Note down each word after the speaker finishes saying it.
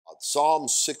Psalm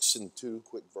 6 and 2,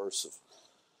 quick verse of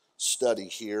study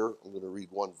here. I'm going to read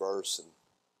one verse and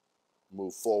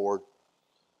move forward.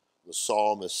 The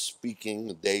psalm is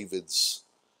speaking David's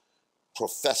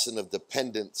profession of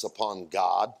dependence upon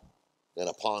God and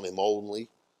upon him only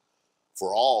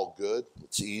for all good.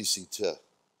 It's easy to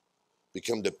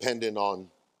become dependent on,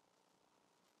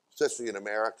 especially in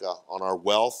America, on our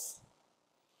wealth,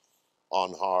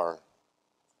 on our,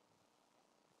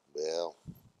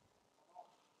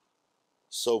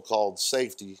 so-called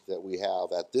safety that we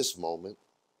have at this moment,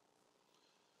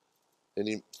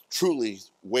 and truly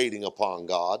waiting upon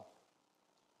God.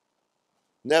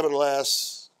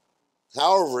 Nevertheless,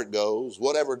 however it goes,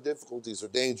 whatever difficulties or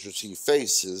dangers he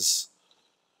faces,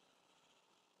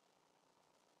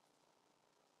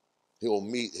 he will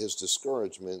meet his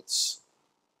discouragements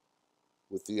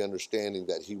with the understanding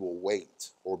that he will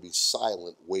wait or be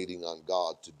silent, waiting on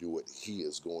God to do what he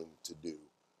is going to do.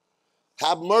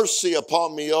 Have mercy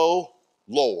upon me, O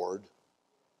Lord.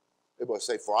 Everybody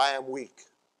say, for I am weak.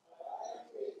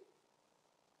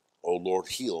 O Lord,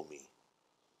 heal me,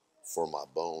 for my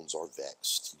bones are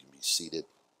vexed. You can be seated.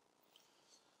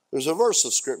 There's a verse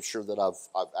of scripture that I've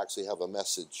actually have a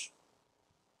message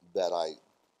that I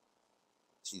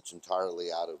teach entirely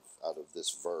out of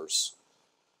this verse.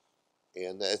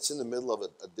 And it's in the middle of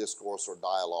a discourse or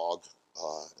dialogue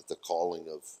at the calling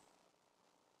of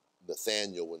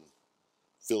Nathanael when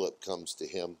Philip comes to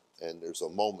him. And there's a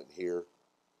moment here,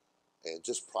 and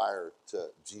just prior to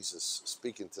Jesus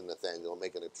speaking to Nathanael,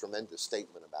 making a tremendous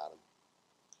statement about him.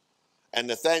 And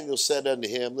Nathanael said unto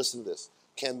him, listen to this,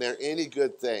 can there any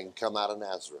good thing come out of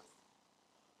Nazareth?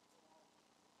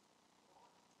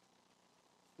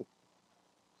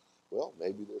 Well,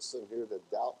 maybe there's some here that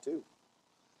doubt too.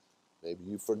 Maybe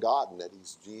you've forgotten that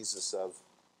he's Jesus of,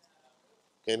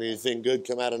 can anything good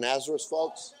come out of Nazareth,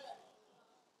 folks?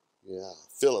 Yeah.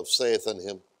 Philip saith unto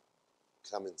him,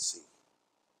 come and see.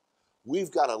 We've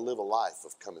got to live a life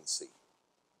of come and see.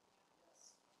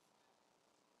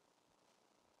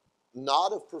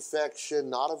 Not of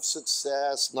perfection, not of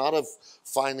success, not of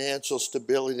financial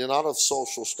stability, not of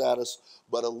social status,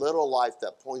 but a little life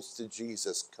that points to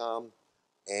Jesus. Come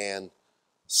and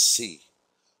see.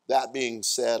 That being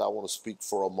said, I want to speak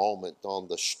for a moment on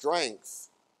the strength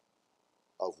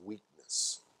of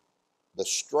weakness. The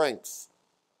strength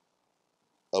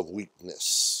of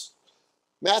weakness.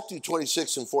 Matthew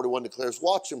 26 and 41 declares,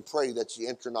 watch and pray that ye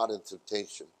enter not into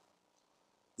temptation.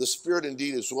 The spirit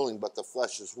indeed is willing, but the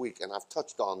flesh is weak. And I've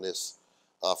touched on this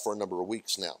for a number of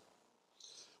weeks now.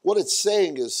 What it's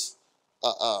saying is,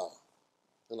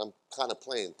 and I'm kind of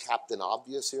playing Captain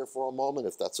Obvious here for a moment,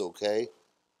 if that's okay.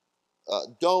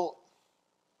 Do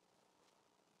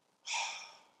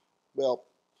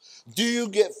you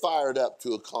get fired up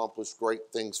to accomplish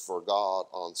great things for God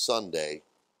on Sunday,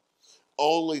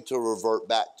 only to revert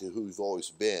back to who you've always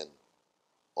been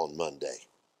on Monday?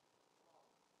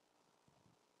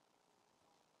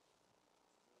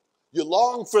 You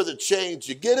long for the change.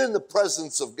 You get in the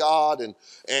presence of God, and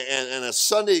a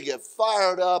Sunday you get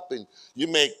fired up, and you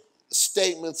make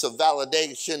statements of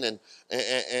validation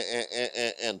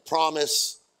and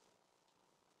promise,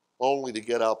 only to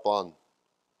get up on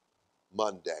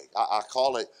Monday. I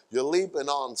call it, you're leaping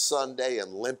on Sunday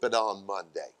and limping on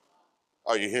Monday.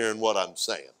 Are you hearing what I'm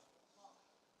saying?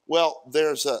 Well,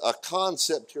 there's a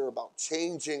concept here about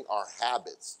changing our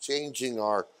habits, changing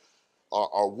our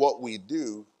what we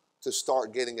do to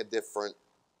start getting a different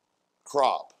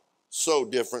crop. Sow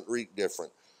different, reap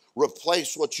different.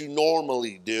 Replace what you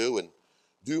normally do and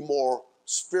do more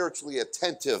spiritually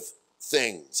attentive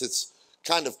things. It's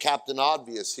kind of Captain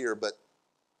Obvious here, but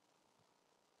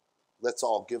let's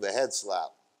all give a head slap.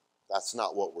 That's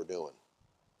not what we're doing.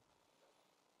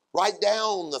 Write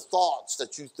down the thoughts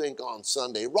that you think on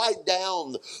Sunday. Write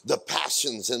down the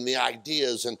passions and the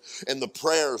ideas and the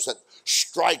prayers that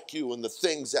strike you and the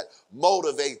things that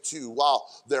motivate you while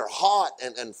they're hot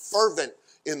and fervent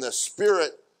in the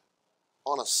spirit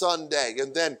on a Sunday.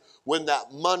 And then when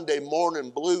that Monday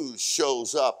morning blues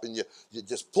shows up and you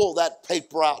just pull that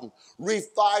paper out and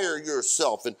refire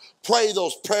yourself and pray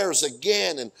those prayers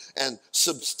again and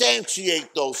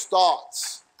substantiate those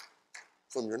thoughts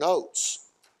from your notes.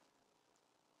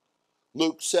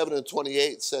 Luke 7 and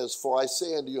 28 says, for I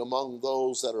say unto you, among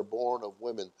those that are born of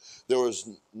women, there is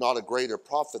not a greater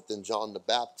prophet than John the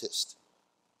Baptist.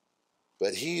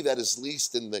 But he that is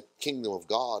least in the kingdom of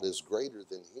God is greater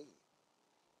than he.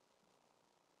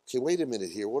 Okay, wait a minute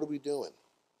here. What are we doing?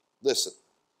 Listen,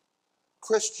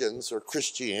 Christians or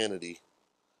Christianity,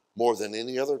 more than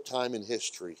any other time in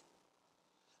history,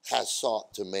 has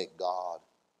sought to make God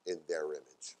in their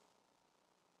image.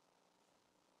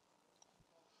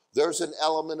 There's an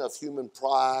element of human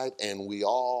pride, and we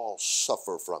all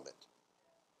suffer from it.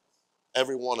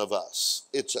 Every one of us.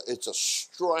 It's a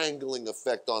strangling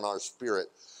effect on our spirit.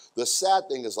 The sad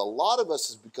thing is a lot of us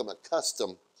has become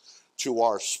accustomed to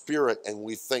our spirit, and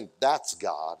we think that's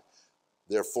God.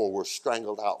 Therefore, we're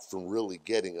strangled out from really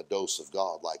getting a dose of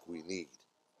God like we need.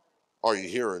 Are you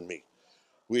hearing me?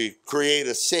 We create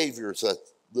a Savior that's a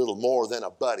little more than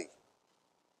a buddy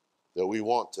that we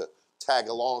want to tag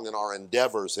along in our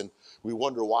endeavors, and we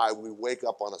wonder why we wake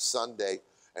up on a Sunday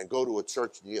and go to a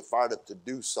church and you get fired up to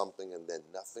do something, and then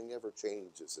nothing ever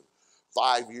changes. And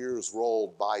 5 years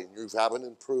rolled by and you haven't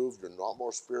improved, you're not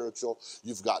more spiritual,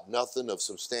 you've got nothing of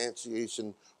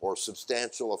substantiation or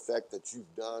substantial effect that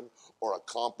you've done or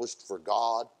accomplished for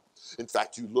God. In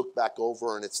fact, you look back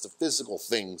over and it's the physical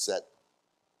things that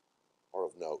are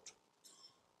of note.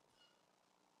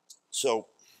 So,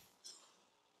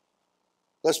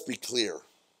 let's be clear.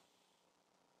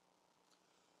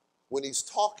 When he's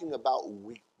talking about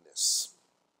weakness,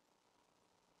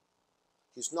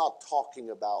 he's not talking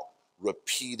about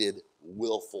repeated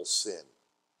willful sin.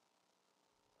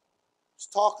 He's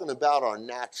talking about our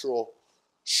natural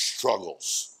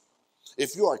struggles.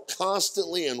 If you are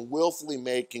constantly and willfully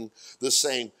making the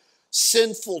same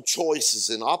sinful choices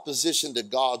in opposition to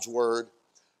God's word,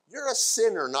 you're a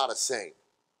sinner, not a saint.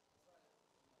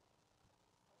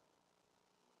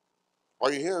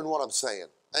 Are you hearing what I'm saying?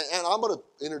 And I'm going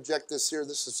to interject this here.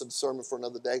 This is a sermon for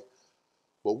another day.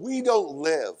 But we don't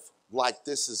live like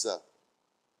this is a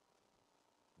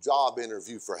job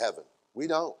interview for heaven. We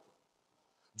don't.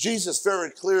 Jesus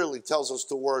very clearly tells us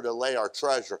to where to lay our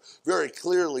treasure. Very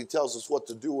clearly tells us what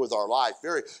to do with our life.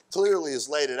 Very clearly has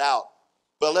laid it out.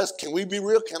 But can we be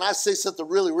real? Can I say something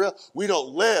really real? We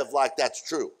don't live like that's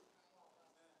true.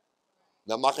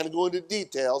 Now, I'm not going to go into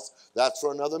details. That's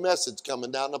for another message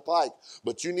coming down the pike.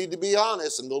 But you need to be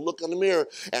honest and go look in the mirror.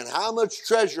 And how much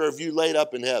treasure have you laid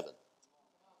up in heaven?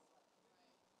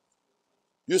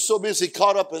 You're so busy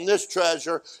caught up in this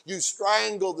treasure, you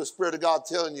strangle the Spirit of God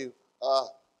telling you,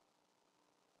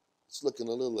 it's looking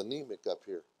a little anemic up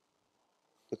here.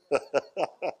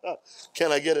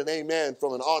 Can I get an amen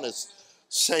from an honest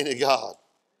saint of God?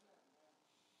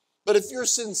 But if you're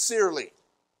sincerely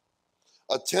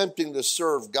attempting to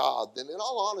serve God, then in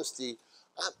all honesty,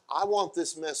 I want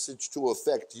this message to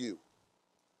affect you.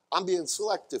 I'm being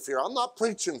selective here. I'm not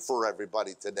preaching for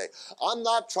everybody today. I'm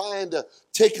not trying to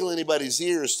tickle anybody's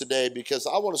ears today, because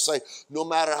I want to say no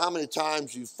matter how many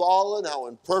times you've fallen, how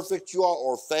imperfect you are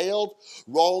or failed,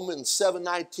 Romans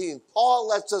 7:19, Paul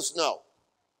lets us know.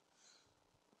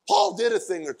 Paul did a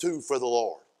thing or two for the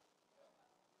Lord.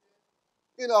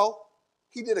 You know,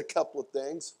 he did a couple of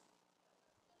things.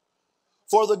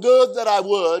 For the good that I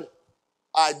would,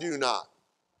 I do not.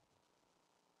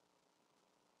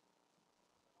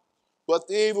 But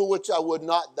the evil which I would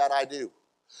not, that I do.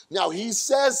 Now he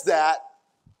says that,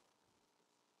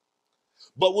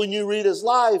 but when you read his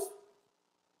life,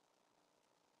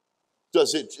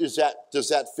 does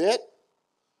that fit?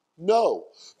 No,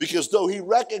 because though he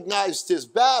recognized his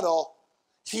battle,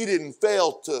 he didn't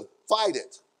fail to fight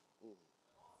it.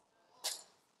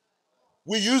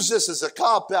 We use this as a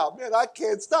cop-out. Man, I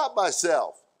can't stop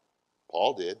myself.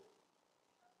 Paul did.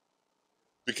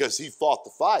 Because he fought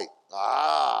the fight.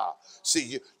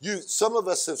 See, some of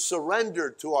us have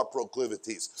surrendered to our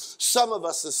proclivities. Some of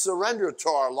us have surrendered to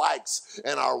our likes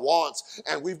and our wants.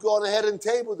 And we've gone ahead and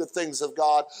tabled the things of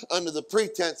God under the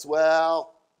pretense,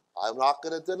 well, I'm not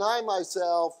going to deny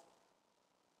myself.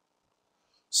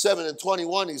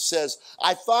 7:21, he says,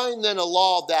 I find then a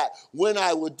law that when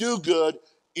I would do good,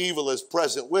 evil is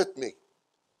present with me.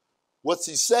 What's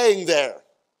he saying there?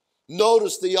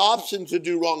 Notice the option to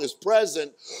do wrong is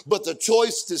present, but the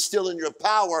choice is still in your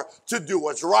power to do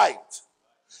what's right.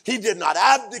 He did not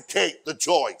abdicate the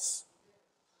choice.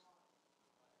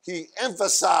 He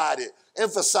emphasized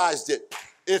it.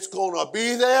 It's going to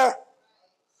be there,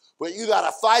 but you got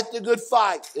to fight the good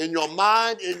fight in your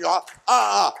mind, in your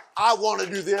heart. I want to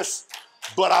do this,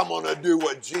 but I'm going to do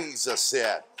what Jesus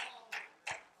said.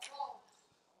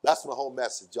 That's my whole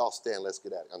message. Y'all stand, let's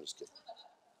get at it. I'm just kidding.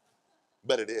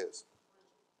 But it is.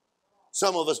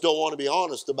 Some of us don't want to be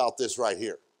honest about this right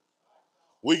here.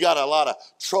 We got a lot of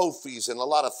trophies and a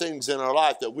lot of things in our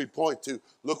life that we point to.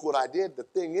 Look what I did. The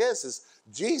thing is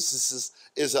Jesus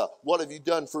is a, what have you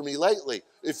done for me lately?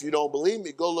 If you don't believe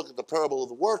me, go look at the parable of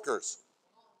the workers.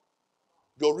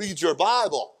 Go read your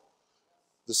Bible.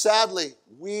 Sadly,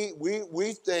 we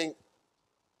think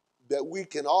that we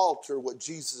can alter what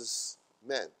Jesus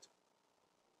meant.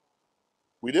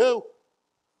 We do.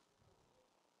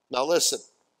 Now listen.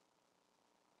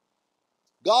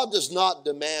 God does not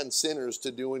demand sinners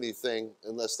to do anything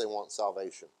unless they want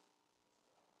salvation.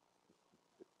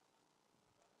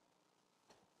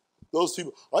 Those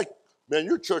people, like, man,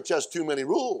 your church has too many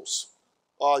rules.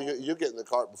 Oh, you're getting the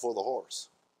cart before the horse.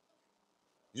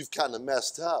 You've kind of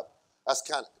messed up. That's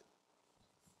kind of,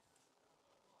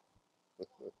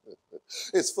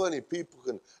 it's funny, people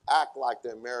can act like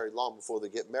they're married long before they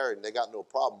get married, and they got no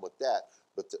problem with that.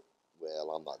 But,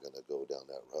 well, I'm not going to go down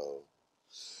that road.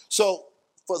 So,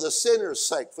 for the sinner's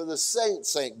sake, for the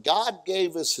saint's sake, God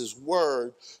gave us his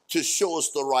word to show us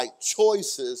the right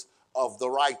choices of the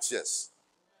righteous.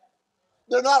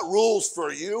 They're not rules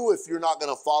for you if you're not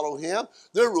going to follow him.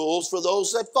 They're rules for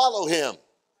those that follow him.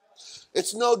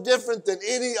 It's no different than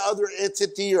any other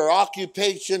entity or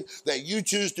occupation that you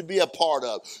choose to be a part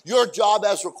of. Your job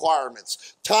has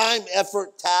requirements: time,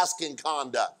 effort, task, and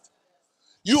conduct.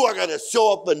 You are going to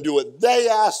show up and do what they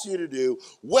ask you to do,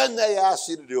 when they ask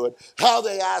you to do it, how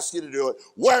they ask you to do it,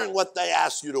 wearing what they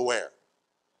ask you to wear.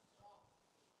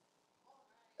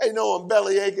 Ain't no one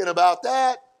belly aching about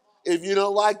that. If you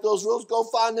don't like those rules, go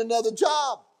find another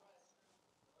job.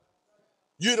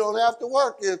 You don't have to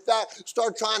work. In fact,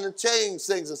 start trying to change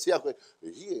things and see how quick.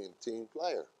 He ain't a team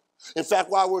player. In fact,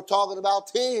 while we're talking about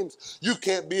teams, you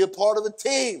can't be a part of a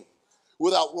team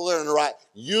without wearing the right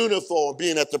uniform,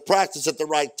 being at the practice at the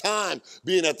right time,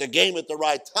 being at the game at the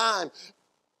right time.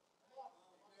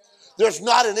 There's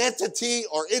not an entity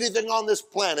or anything on this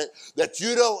planet that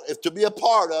you don't, if to be a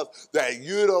part of, that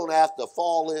you don't have to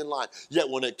fall in line. Yet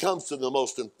when it comes to the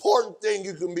most important thing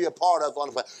you can be a part of on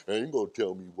the planet, you ain't going to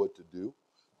tell me what to do.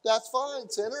 That's fine,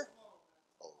 sinner.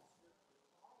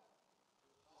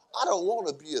 I don't want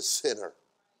to be a sinner.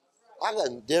 I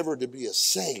endeavor to be a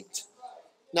saint.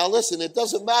 Now listen, it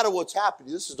doesn't matter what's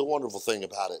happening. This is the wonderful thing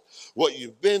about it. What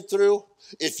you've been through,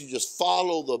 if you just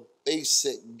follow the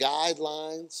basic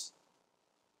guidelines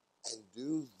and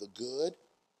do the good,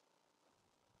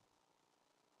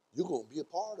 you're going to be a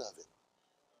part of it.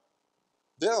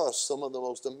 There are some of the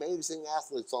most amazing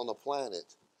athletes on the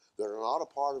planet that are not a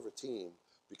part of a team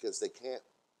because they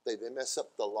mess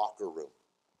up the locker room.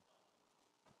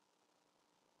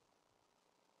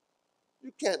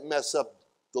 You can't mess up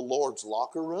the Lord's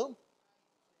locker room.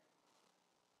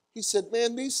 He said,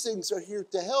 man, these things are here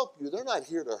to help you. They're not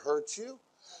here to hurt you.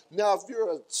 Now, if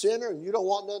you're a sinner and you don't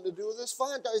want nothing to do with this,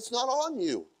 fine. It's not on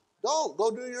you. Don't.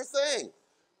 Go do your thing.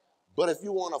 But if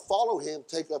you want to follow him,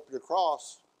 take up your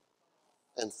cross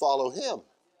and follow him.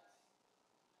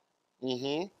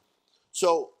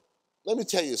 So, let me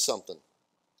tell you something.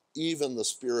 Even the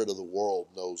spirit of the world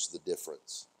knows the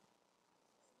difference.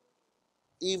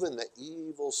 Even the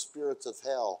evil spirits of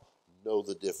hell know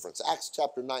the difference. Acts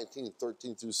chapter 19,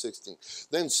 13 through 16.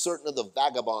 Then certain of the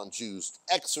vagabond Jews,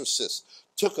 exorcists,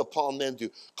 took upon them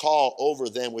to call over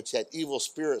them which had evil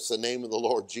spirits the name of the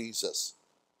Lord Jesus.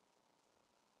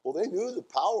 Well, they knew the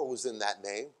power was in that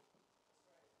name.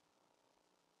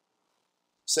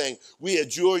 Saying, we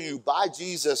adjure you by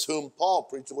Jesus whom Paul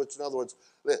preached, which in other words,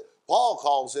 Paul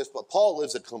calls this, but Paul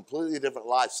lives a completely different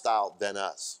lifestyle than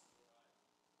us.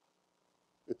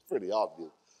 It's pretty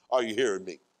obvious. Are you hearing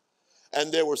me?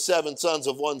 And there were 7 sons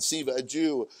of one Sceva, a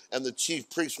Jew, and the chief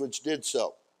priest which did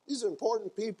so. These are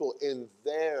important people in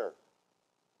their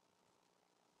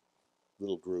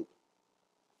little group.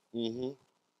 And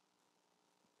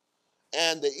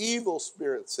the evil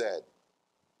spirit said,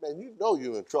 man, you know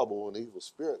you're in trouble when the evil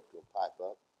spirit will pipe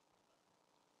up.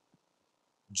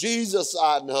 Jesus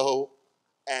I know,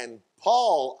 and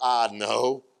Paul I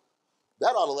know.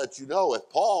 That ought to let you know if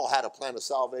Paul had a plan of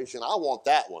salvation, I want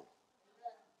that one.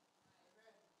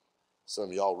 Some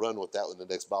of y'all run with that in the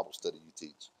next Bible study you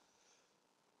teach.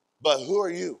 But who are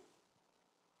you?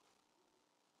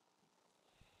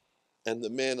 And the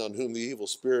men on whom the evil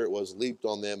spirit was leaped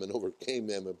on them and overcame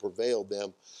them and prevailed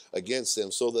them against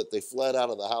them, so that they fled out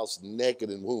of the house naked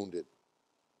and wounded.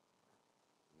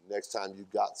 Next time you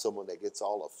got someone that gets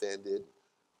all offended,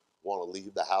 want to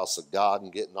leave the house of God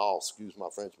and getting all, excuse my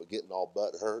French, but getting all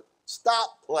butt hurt,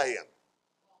 stop playing.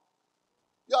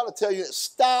 You ought to tell you,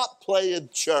 stop playing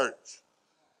church.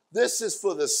 This is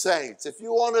for the saints. If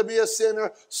you want to be a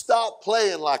sinner, stop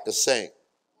playing like a saint.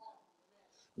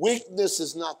 Weakness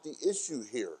is not the issue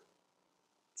here.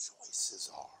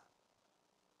 Choices are.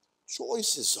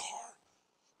 Choices are.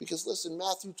 Because listen,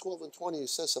 Matthew 12 and 20, it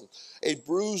says something. A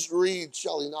bruised reed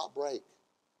shall he not break.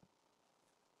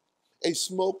 A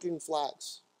smoking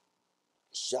flax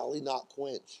shall he not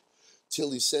quench,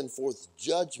 till he send forth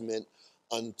judgment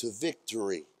unto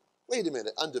victory. Wait a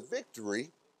minute, unto victory?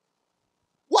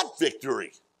 What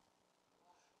victory?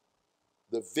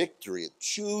 The victory of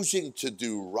choosing to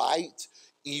do right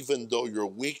even though your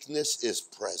weakness is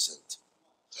present.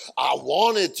 I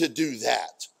wanted to do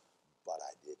that, but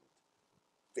I didn't.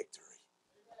 Victory.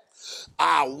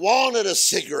 I wanted a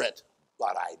cigarette,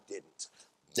 but I didn't.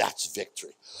 That's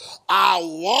victory. I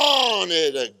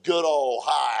wanted a good old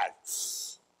high,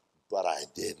 but I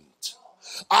didn't.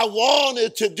 I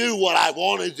wanted to do what I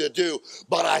wanted to do,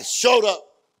 but I showed up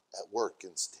at work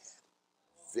instead.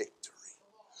 Victory.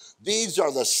 These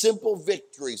are the simple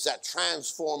victories that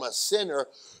transform a sinner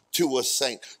to a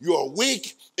saint. You're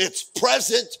weak, it's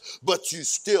present, but you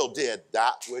still did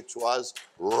that which was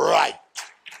right.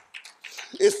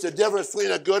 It's the difference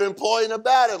between a good employee and a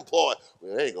bad employee.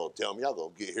 Well, they ain't going to tell me. I'm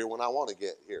going to get here when I want to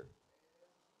get here.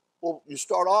 Well, you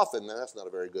start off and that's not a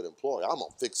very good employee. I'm going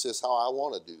to fix this how I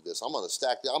want to do this. I'm going to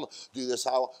stack it. I'm going to do this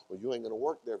how, well, you ain't going to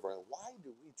work there very long. Why do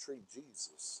we treat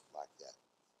Jesus like that?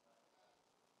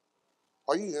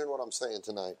 Are you hearing what I'm saying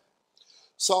tonight?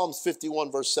 Psalms 51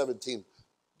 verse 17.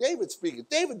 David speaking.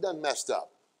 David done messed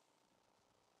up.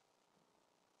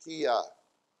 He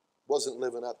wasn't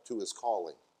living up to his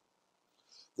calling.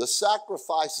 The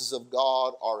sacrifices of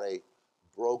God are a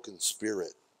broken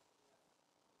spirit.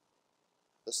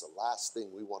 That's the last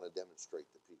thing we want to demonstrate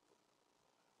to people.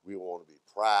 We want to be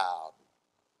proud.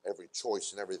 Every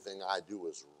choice and everything I do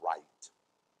is right.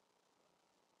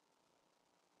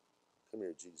 Come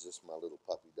here, Jesus, my little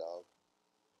puppy dog.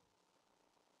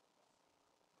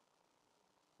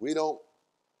 We don't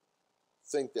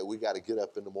think that we got to get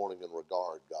up in the morning and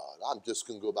regard God. I'm just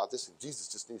going to go about this, and Jesus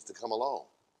just needs to come along.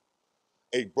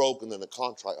 A broken and a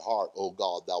contrite heart, O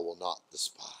God, thou wilt not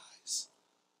despise.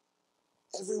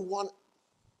 Everyone,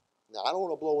 now I don't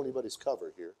want to blow anybody's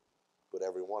cover here, but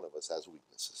every one of us has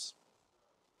weaknesses.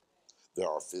 There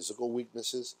are physical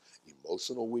weaknesses,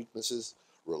 emotional weaknesses,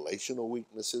 relational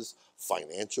weaknesses,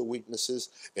 financial weaknesses,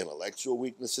 intellectual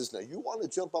weaknesses. Now you want to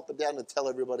jump up and down and tell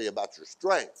everybody about your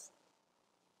strength.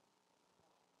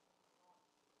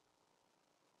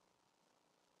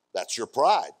 That's your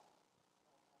pride.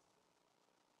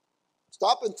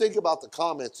 Stop and think about the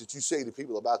comments that you say to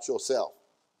people about yourself.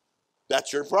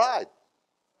 That's your pride.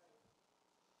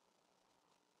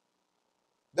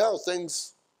 There are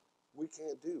things we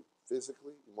can't do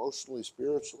physically, emotionally,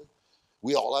 spiritually.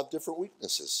 We all have different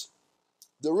weaknesses.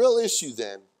 The real issue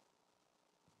then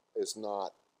is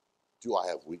not, do I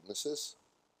have weaknesses?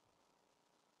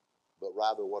 But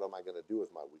rather, what am I going to do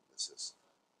with my weaknesses?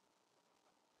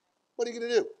 What are you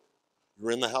going to do?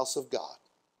 You're in the house of God.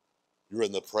 You're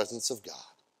in the presence of God.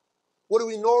 What do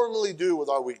we normally do with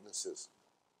our weaknesses?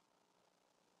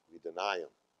 We deny them.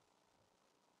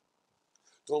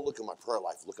 Don't look at my prayer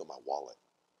life, look at my wallet.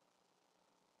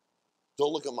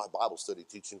 Don't look at my Bible study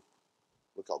teaching.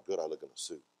 Look how good I look in a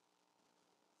suit.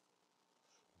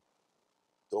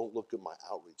 Don't look at my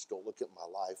outreach. Don't look at my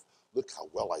life. Look how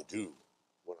well I do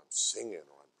when I'm singing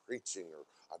or I'm preaching or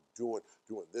I'm doing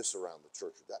this around the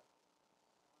church or that.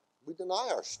 We deny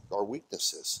our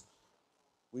weaknesses.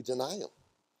 We deny them.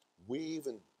 We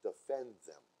even defend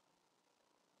them.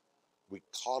 We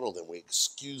coddle them. We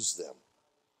excuse them.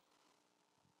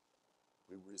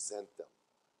 We resent them.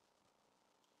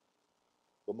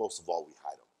 But most of all, we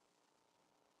hide them.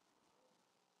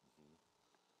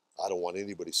 I don't want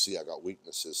anybody to see I got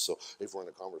weaknesses. So if we're in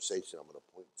a conversation, I'm going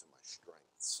to point to my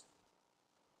strengths.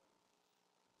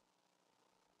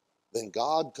 Then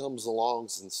God comes along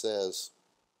and says,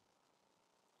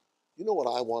 you know what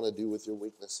I want to do with your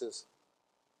weaknesses?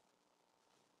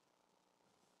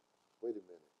 Wait a minute.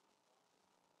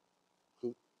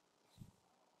 Who?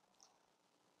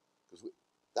 Because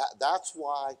that's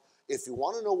why, if you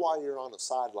want to know why you're on the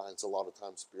sidelines a lot of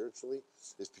times spiritually,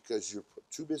 it's because you're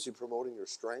too busy promoting your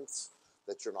strengths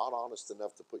that you're not honest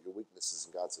enough to put your weaknesses,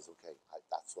 and God says, okay,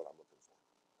 that's what I'm looking for.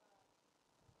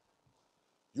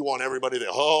 You want everybody to,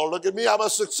 oh, look at me, I'm a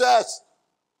success.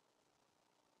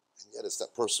 And yet it's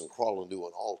that person crawling to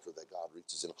an altar that God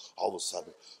reaches in. All of a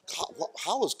sudden, God,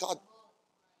 how is God?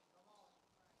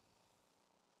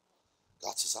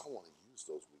 God says, I want to use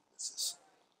those weaknesses.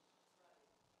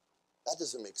 That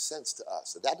doesn't make sense to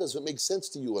us. That doesn't make sense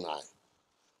to you and I.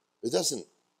 It doesn't.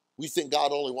 We think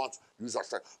God only wants to use our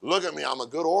strength. Look at me, I'm a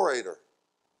good orator.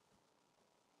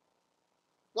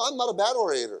 No, I'm not a bad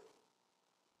orator.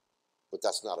 But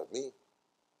that's not of me.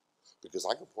 Because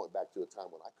I can point back to a time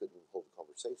when I couldn't even hold a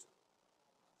conversation.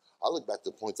 I look back to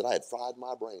the point that I had fried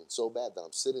my brain so bad that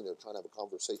I'm sitting there trying to have a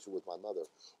conversation with my mother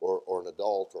or an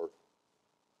adult or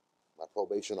my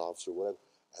probation officer, whatever,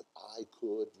 and I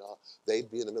could not. They'd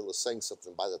be in the middle of saying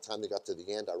something. By the time they got to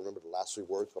the end, I remember the last 3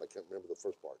 words, but I can't remember the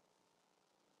first part.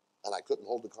 And I couldn't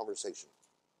hold the conversation.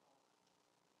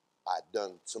 I'd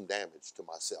done some damage to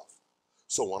myself.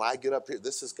 So when I get up here,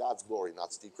 this is God's glory,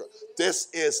 not Steve Crow. This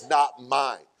is not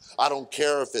mine. I don't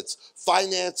care if it's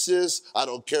finances. I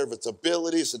don't care if it's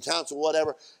abilities, and talents, or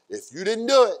whatever. If you didn't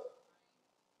do it,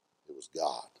 it was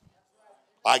God.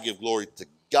 I give glory to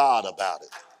God about it.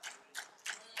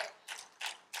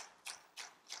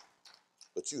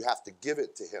 But you have to give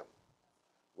it to him.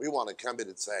 We want to come in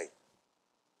and say,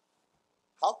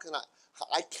 how can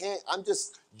I can't, I'm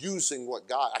just using what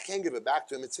God, I can't give it back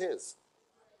to him, it's his.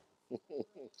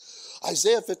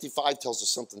 Isaiah 55 tells us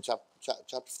something, chapter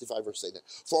 55, verse 8.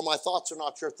 For my thoughts are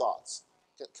not your thoughts.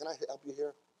 Can I help you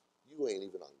here? You ain't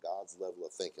even on God's level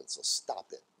of thinking, so stop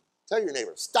it. Tell your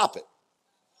neighbor, stop it.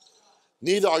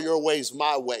 Neither are your ways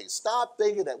my ways. Stop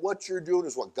thinking that what you're doing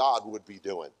is what God would be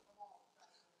doing.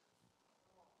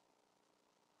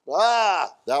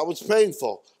 That was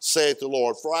painful, saith the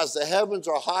Lord. For as the heavens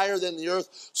are higher than the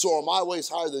earth, so are my ways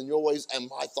higher than your ways, and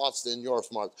my thoughts than yours,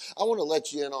 Mark. I want to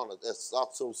let you in on it. It's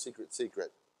not so secret.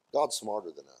 God's smarter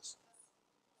than us.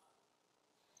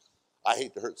 I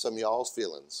hate to hurt some of y'all's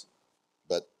feelings,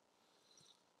 but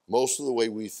most of the way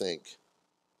we think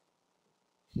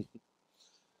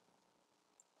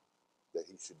that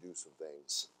he should do some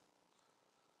things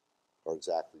are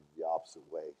exactly the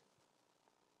opposite way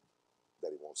that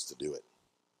he wants to do it.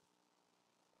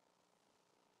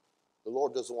 The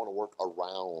Lord doesn't want to work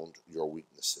around your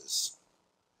weaknesses,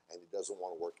 and he doesn't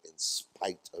want to work in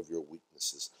spite of your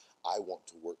weaknesses. I want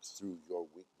to work through your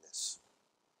weakness.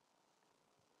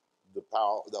 The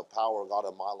power of God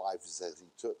in my life is that he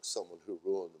took someone who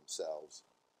ruined themselves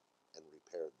and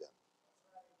repaired them.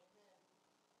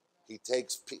 He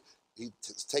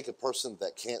take a person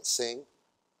that can't sing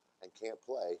and can't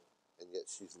play, and yet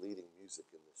she's leading music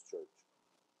in this church.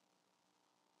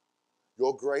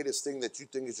 Your greatest thing that you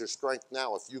think is your strength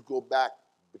now, if you go back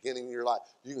beginning of your life,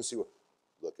 you can see,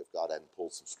 look, if God hadn't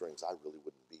pulled some strings, I really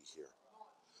wouldn't be here.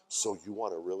 So you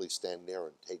want to really stand there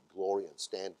and take glory and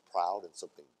stand proud in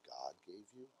something God gave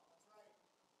you?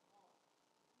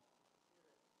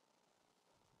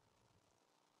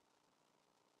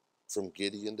 From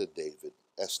Gideon to David,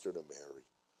 Esther to Mary,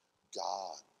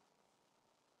 God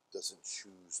doesn't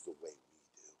choose the way we do.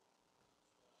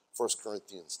 1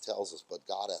 Corinthians tells us, but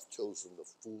God hath chosen the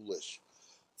foolish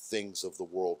things of the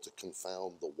world to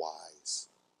confound the wise.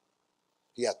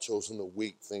 He hath chosen the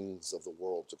weak things of the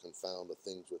world to confound the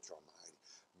things which are mighty.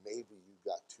 Maybe you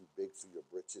got too big for your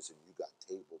britches and you got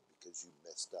tabled because you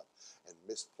messed up and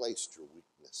misplaced your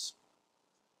weakness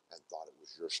and thought it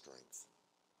was your strength.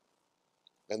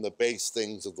 And the base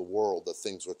things of the world, the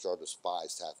things which are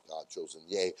despised, hath God chosen,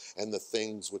 yea, and the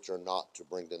things which are not, to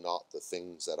bring to naught the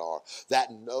things that are,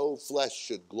 that no flesh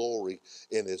should glory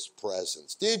in his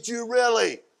presence. Did you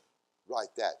really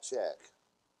write that check?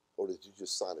 Or did you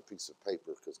just sign a piece of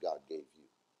paper because God gave you?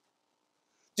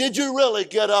 Did you really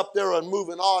get up there and move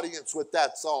an audience with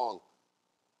that song?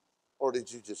 Or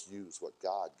did you just use what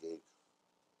God gave?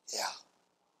 Yeah,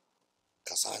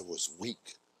 because I was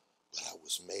weak, but I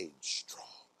was made strong.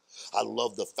 I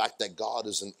love the fact that God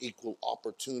is an equal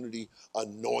opportunity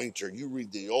anointer. You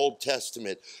read the Old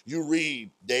Testament, you read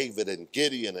David and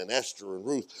Gideon and Esther and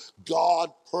Ruth.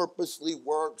 God purposely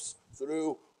works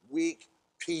through weak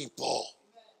people.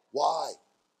 Why?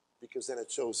 Because then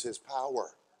it shows his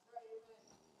power.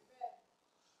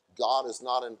 God is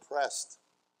not impressed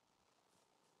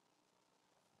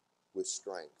with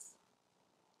strength.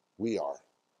 We are.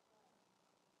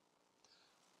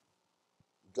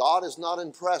 God is not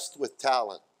impressed with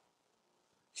talent.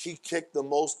 He kicked the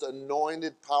most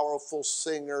anointed, powerful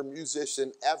singer,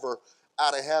 musician ever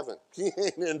out of heaven. He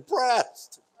ain't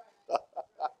impressed.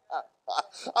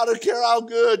 I don't care how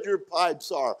good your pipes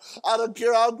are. I don't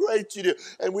care how great you do.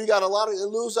 And we got a lot of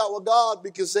lose out with God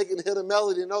because they can hit a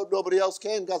melody note nobody else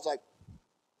can. God's like,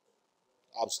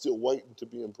 I'm still waiting to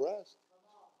be impressed.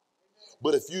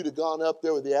 But if you'd have gone up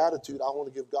there with the attitude, I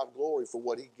want to give God glory for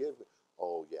what he gave me.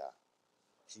 Oh, yeah.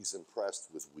 He's impressed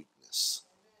with weakness.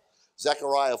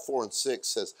 Zechariah 4:6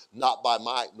 says, not by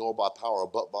might nor by power,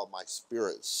 but by my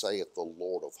spirit, saith the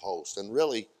Lord of hosts. And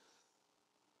really,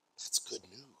 that's good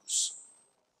news.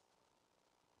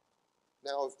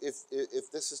 Now,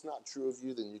 if this is not true of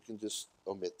you, then you can just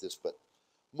omit this. But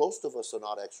most of us are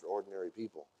not extraordinary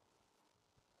people.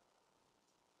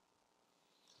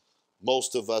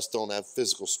 Most of us don't have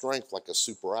physical strength like a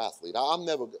super athlete. I'm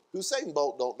never, Usain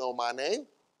Bolt don't know my name.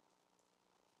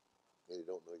 And he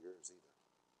don't know yours either.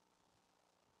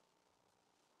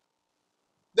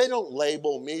 They don't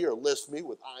label me or list me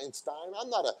with Einstein. I'm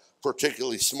not a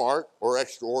particularly smart or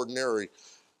extraordinarily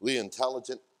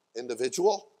intelligent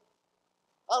individual.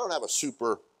 I don't have a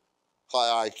super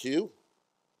high IQ.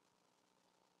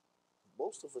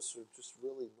 most of us are just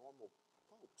really normal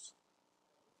folks.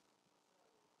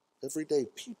 Everyday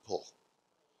people.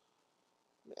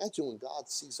 Imagine when God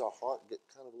sees our heart get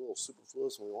kind of a little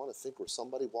superfluous and we want to think we're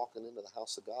somebody walking into the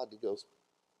house of God. He goes,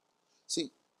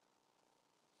 see,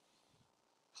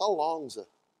 how long's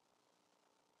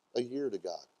a year to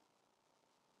God?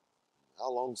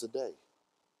 How long's a day?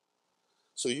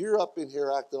 So you're up in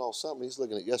here acting all something. He's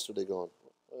looking at yesterday going,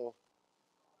 well,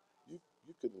 you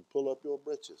couldn't pull up your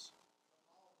britches.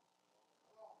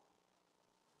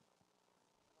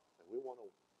 And we want to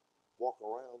walk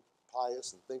around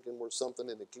pious and thinking we're something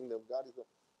in the kingdom of God. He's going,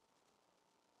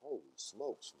 holy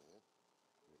smokes, man.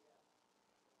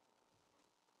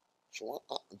 So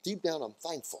deep down, I'm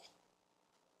thankful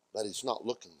that he's not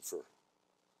looking for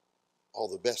all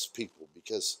the best people,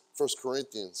 because 1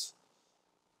 Corinthians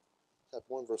chapter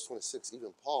 1, verse 26,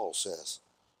 even Paul says,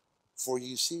 for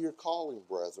you see your calling,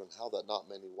 brethren, how that not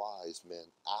many wise men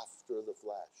after the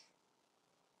flesh,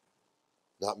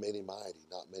 not many mighty,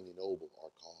 not many noble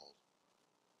are called.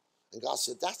 And God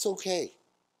said, that's okay,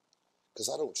 because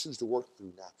I don't choose to work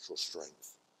through natural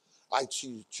strength. I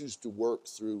choose to work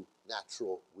through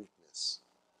natural weakness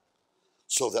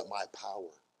so that my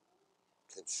power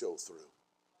can show through.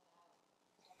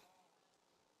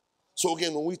 So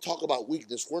again, when we talk about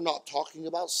weakness, we're not talking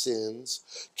about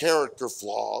sins, character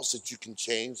flaws that you can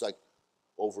change, like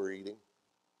overeating,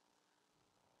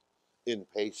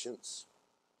 impatience,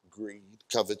 greed,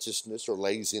 covetousness, or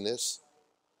laziness.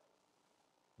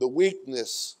 The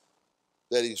weakness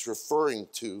that he's referring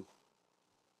to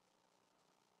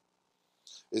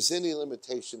is any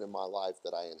limitation in my life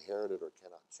that I inherited or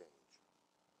cannot change.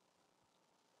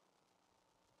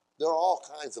 There are all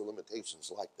kinds of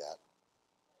limitations like that.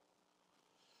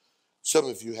 Some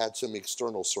of you had some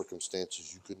external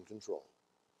circumstances you couldn't control.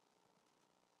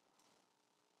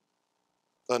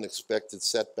 Unexpected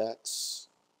setbacks,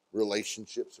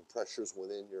 relationships and pressures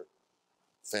within your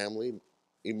family,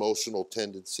 emotional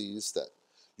tendencies that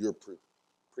you're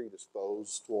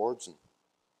predisposed towards, and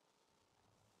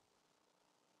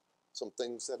some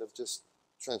things that have just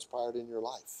transpired in your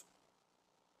life.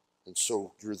 And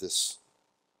so you're this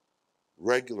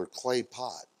regular clay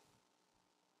pot.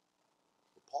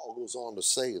 Paul goes on to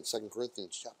say in 2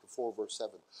 Corinthians chapter 4, verse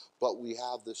 7, but we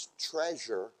have this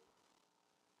treasure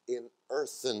in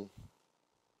earthen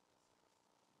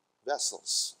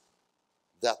vessels,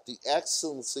 that the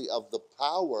excellency of the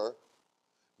power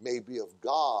may be of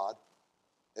God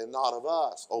and not of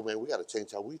us. Oh man, we got to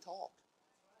change how we talk.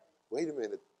 Wait a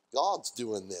minute, God's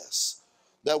doing this.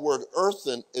 That word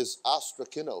earthen is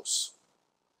astrakinos.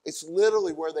 It's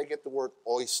literally where they get the word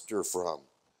oyster from.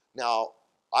 Now,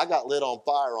 I got lit on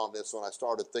fire on this when I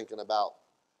started thinking about,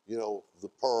 the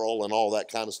pearl and all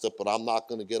that kind of stuff, but I'm not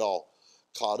going to get all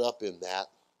caught up in that.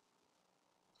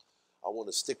 I want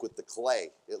to stick with the clay.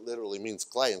 It literally means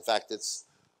clay. In fact, it's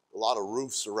a lot of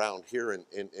roofs around here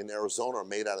in Arizona are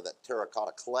made out of that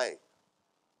terracotta clay.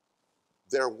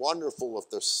 They're wonderful if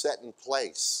they're set in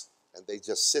place and they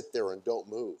just sit there and don't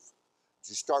move.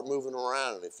 You start moving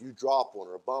around, and if you drop one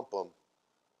or bump them,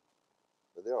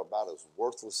 they're about as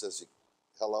worthless as you.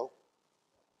 Hello?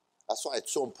 That's why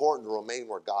it's so important to remain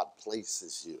where God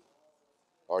places you.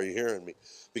 Are you hearing me?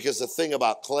 Because the thing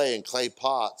about clay and clay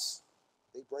pots,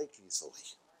 they break easily.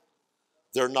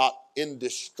 They're not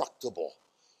indestructible.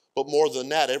 But more than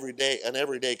that, an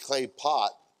everyday clay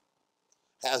pot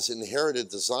has inherited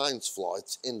design's flaw.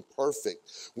 It's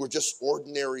imperfect. We're just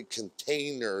ordinary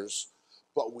containers,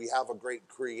 but we have a great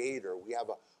creator. We have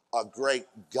a great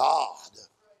God.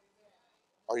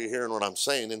 Are you hearing what I'm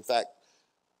saying? In fact,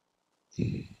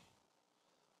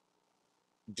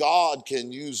 God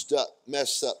can use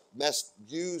messed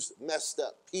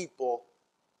up people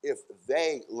if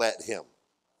they let him.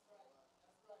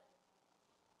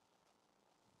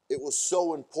 It was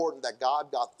so important that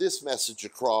God got this message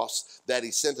across that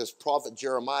he sent his prophet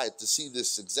Jeremiah to see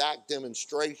this exact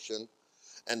demonstration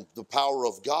and the power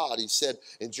of God. He said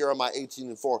in Jeremiah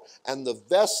 18:4, and the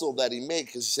vessel that he made,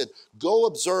 because he said, go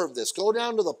observe this. Go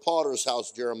down to the potter's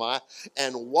house, Jeremiah,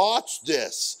 and watch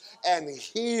this and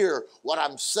hear what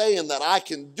I'm saying that I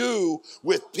can do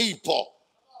with people.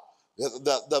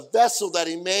 The vessel that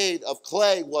he made of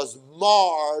clay was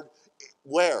marred,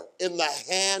 where? In the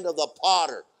hand of the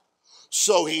potter.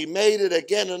 So he made it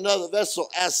again another vessel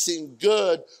as seemed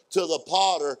good to the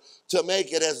potter to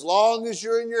make it. As long as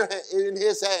you're in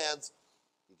his hands,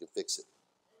 he can fix it.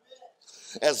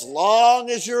 As long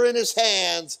as you're in his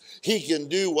hands, he can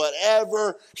do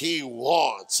whatever he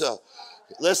wants.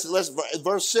 Listen,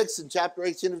 verse 6 in chapter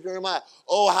 18 of Jeremiah.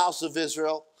 O house of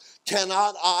Israel,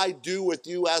 cannot I do with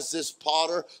you as this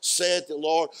potter, saith the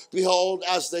Lord? Behold,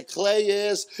 as the clay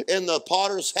is in the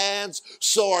potter's hands,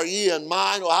 so are ye in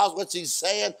mine. Oh, what's he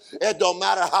saying? It don't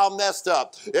matter how messed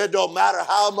up. It don't matter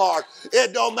how marked.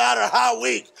 It don't matter how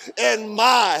weak. In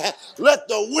my, let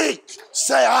the weak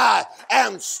say I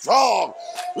am strong.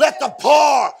 Let the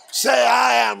poor say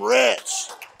I am rich.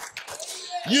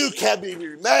 You can be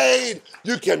remade,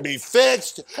 you can be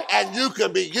fixed, and you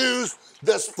can be used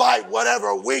despite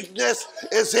whatever weakness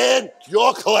is in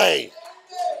your clay.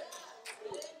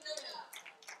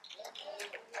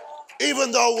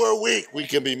 Even though we're weak, we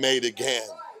can be made again.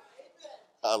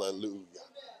 Hallelujah.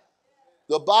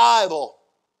 The Bible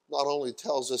not only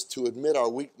tells us to admit our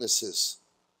weaknesses,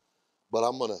 but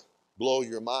I'm going to blow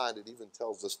your mind. It even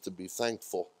tells us to be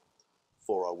thankful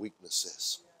for our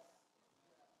weaknesses.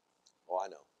 Oh, I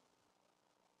know.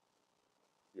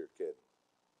 You're kidding.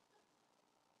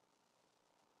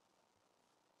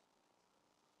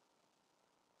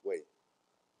 Wait.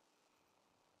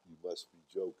 You must be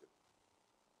joking.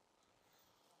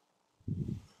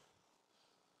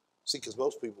 See, because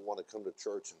most people want to come to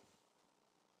church and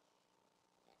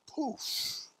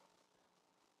poof,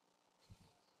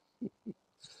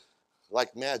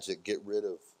 like magic, get rid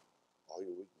of all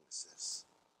your weaknesses.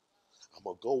 I'm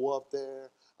going to go up there.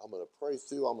 I'm going to pray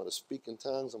through. I'm going to speak in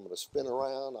tongues. I'm going to spin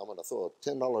around. I'm going to throw a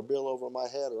 $10 bill over my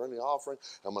head or any offering.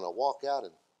 I'm going to walk out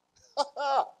and,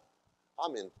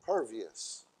 I'm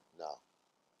impervious. No.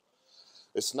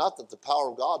 It's not that the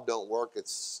power of God don't work.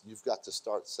 It's you've got to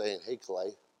start saying, hey, Clay,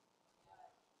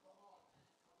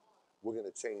 we're going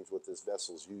to change what this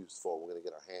vessel's used for. We're going to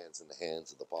get our hands in the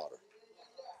hands of the potter.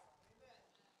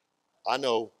 I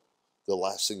know the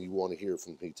last thing you want to hear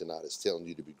from me tonight is telling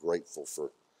you to be grateful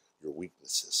for your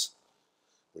weaknesses.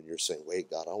 When you're saying, wait,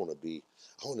 God, I want to be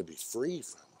free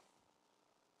from them.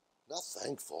 Not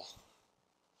thankful.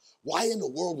 Why in the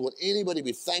world would anybody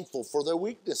be thankful for their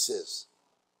weaknesses?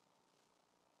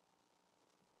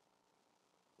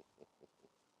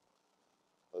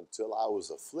 Until I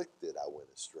was afflicted, I went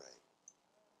astray.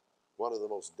 One of the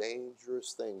most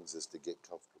dangerous things is to get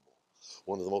comfortable.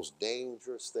 One of the most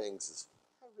dangerous things is,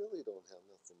 I really don't have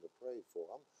nothing to pray for.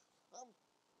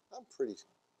 I'm pretty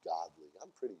godly.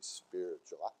 I'm pretty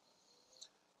spiritual.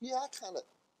 I kind of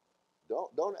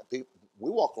don't have people. We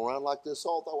walk around like this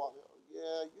all the time.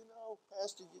 Yeah,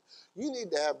 Pastor, you need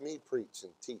to have me preach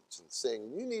and teach and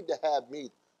sing. You need to have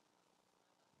me.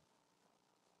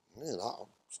 Man, I'm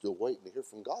still waiting to hear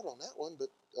from God on that one, but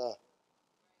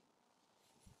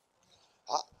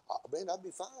man, I'd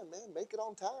be fine, man. Make it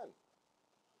on time.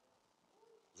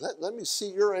 Let me see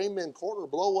your amen corner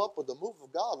blow up with the move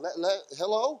of God.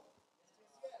 Hello?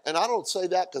 And I don't say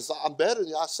that because I'm better than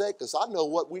you. I say it because I know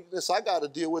what weakness I got to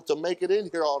deal with to make it in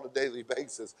here on a daily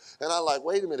basis. And I'm like,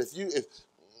 wait a minute,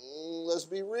 let's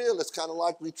be real. It's kind of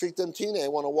like we treat them teenagers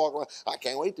want to walk around. I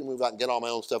can't wait to move out and get all my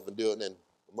own stuff and do it. And then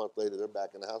a month later, they're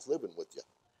back in the house living with you.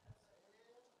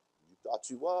 You thought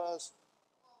you was?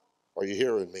 Are you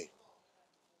hearing me?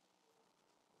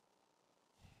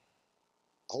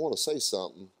 I want to say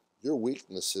something. Your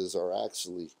weaknesses are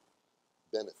actually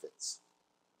benefits.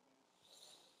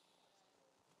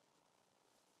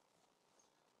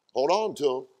 Hold on to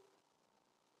them.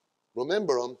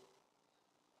 Remember them.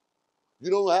 You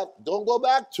don't go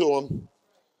back to them.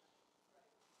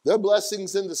 They're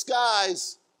blessings in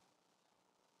disguise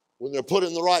when they're put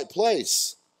in the right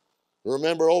place.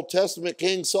 Remember Old Testament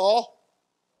King Saul?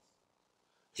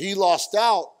 He lost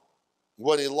out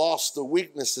when he lost the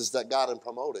weaknesses that got him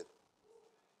promoted.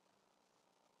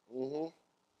 And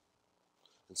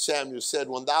Samuel said,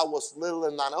 when thou wast little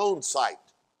in thine own sight.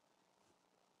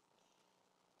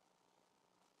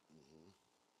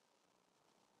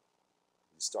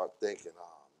 You start thinking,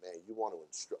 oh man, you want to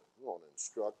instruct, you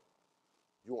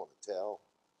want to tell.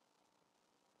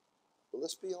 But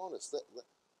let's be honest.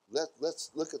 Let's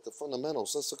look at the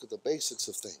fundamentals. Let's look at the basics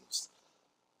of things.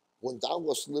 When thou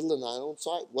wast little in thine own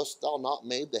sight, wast thou not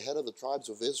made the head of the tribes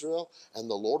of Israel, and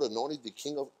the Lord anointed the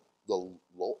king of the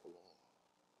Lord?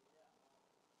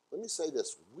 Let me say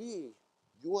this. You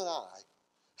and I,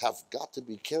 have got to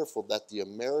be careful that the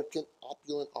American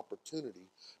opulent opportunity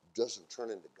doesn't turn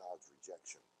into God's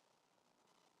rejection.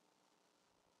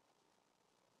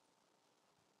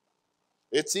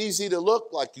 It's easy to look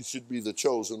like you should be the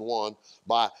chosen one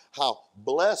by how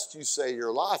blessed you say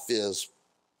your life is.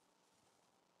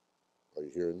 Are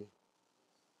you hearing me?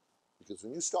 Because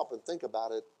when you stop and think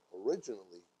about it,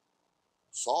 originally,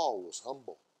 Saul was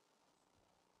humble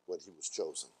when he was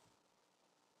chosen.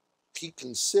 he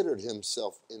considered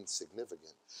himself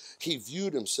insignificant. He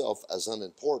viewed himself as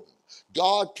unimportant.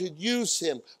 God could use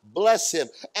him, bless him,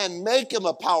 and make him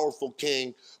a powerful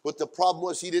king. But the problem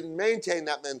was he didn't maintain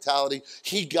that mentality.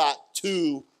 He got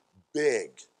too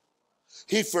big.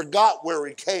 He forgot where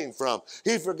he came from.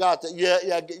 He forgot that,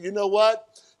 you know what?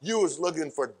 You was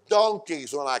looking for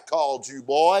donkeys when I called you,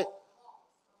 boy.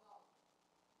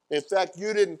 In fact,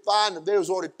 you didn't find them. They was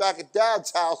already back at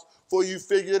Dad's house before you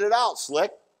figured it out,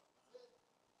 slick.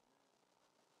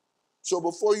 So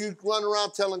before you run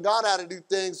around telling God how to do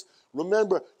things,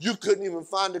 remember, you couldn't even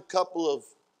find a couple of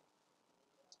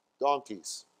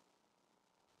donkeys.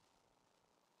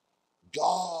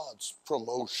 God's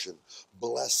promotion,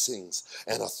 blessings,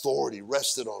 and authority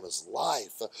rested on his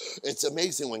life. It's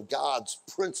amazing when God's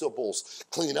principles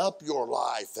clean up your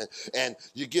life, and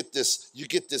you get this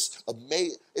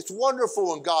amazing. It's wonderful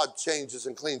when God changes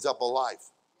and cleans up a life.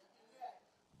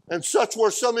 And such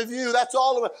were some of you. That's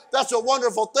all of it. That's a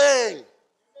wonderful thing.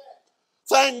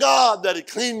 Thank God that he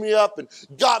cleaned me up and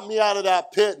got me out of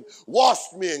that pit and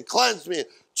washed me and cleansed me and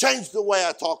changed the way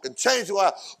I talk and changed the way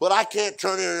but I can't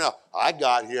turn it around. I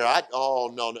got here.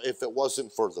 No. If it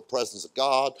wasn't for the presence of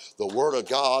God, the Word of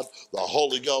God, the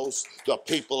Holy Ghost, the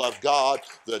people of God,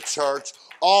 the church,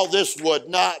 all this would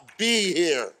not be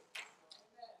here.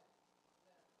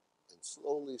 And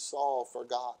slowly Saul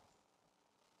forgot.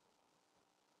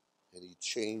 And he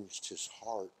changed his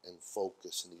heart and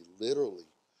focus, and he literally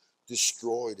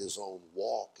destroyed his own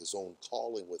walk, his own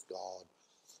calling with God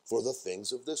for the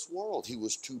things of this world. He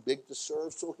was too big to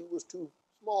serve, so he was too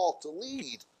small to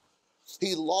lead.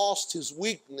 He lost his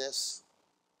weakness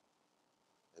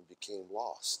and became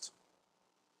lost.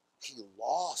 He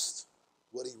lost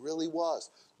what he really was.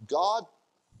 God's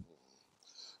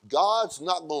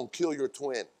not going to kill your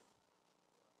twin.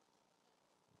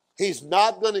 He's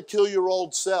not going to kill your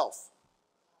old self.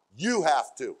 You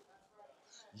have to.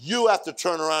 You have to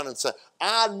turn around and say,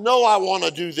 I know I want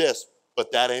to do this,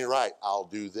 but that ain't right. I'll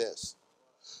do this.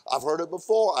 I've heard it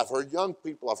before. I've heard young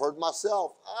people. I've heard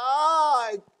myself.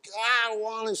 I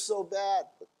want it so bad.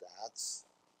 But that's,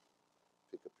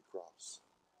 pick up your cross.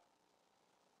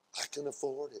 I can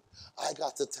afford it. I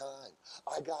got the time.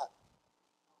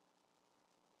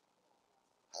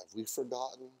 Have we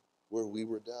forgotten where we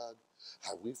were dug?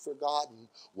 Have we forgotten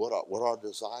what our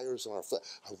desires and our flesh?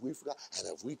 Have we forgotten? And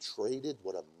have we traded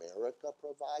what America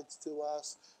provides to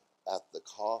us at the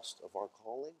cost of our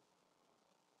calling?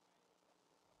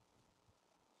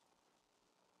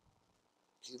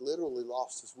 He literally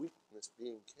lost his weakness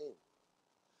being king.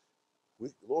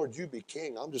 Lord, you be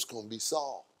king. I'm just going to be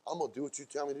Saul. I'm going to do what you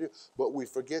tell me to do. But we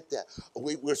forget that.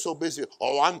 We're so busy.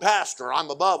 Oh, I'm pastor. I'm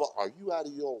above. Are you out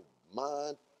of your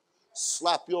mind?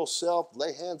 Slap yourself,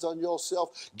 lay hands on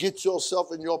yourself, get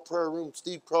yourself in your prayer room,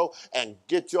 Steve Crow, and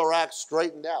get your act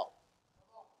straightened out.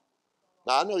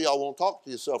 Now, I know y'all won't talk to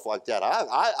yourself like that.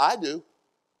 I do.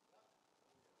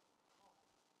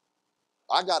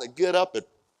 I got to get up at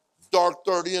dark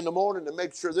 30 in the morning to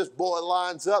make sure this boy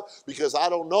lines up because I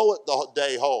don't know what the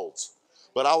day holds.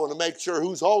 But I want to make sure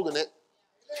who's holding it.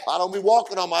 I don't be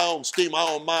walking on my own steam, my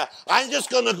own mind. I ain't just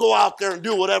going to go out there and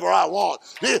do whatever I want.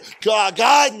 God,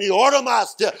 guide me, order my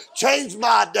steps, change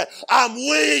my day. I'm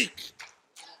weak,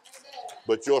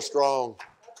 but you're strong.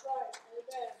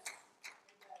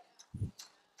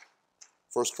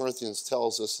 1 Corinthians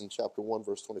tells us in chapter 1,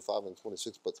 verse 25 and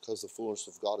 26, but because the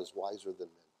foolishness of God is wiser than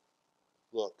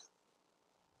men. Look,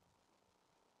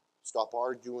 stop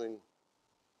arguing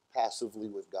passively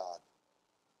with God.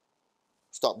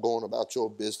 Stop going about your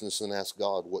business and ask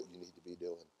God what you need to be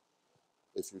doing.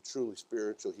 If you're truly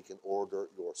spiritual, he can order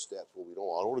your steps. Well,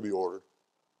 I don't want to be ordered.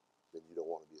 Then you don't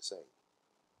want to be a saint.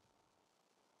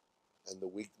 And the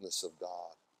weakness of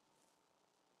God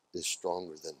is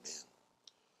stronger than men.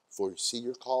 For you see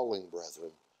your calling,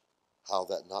 brethren, how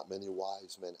that not many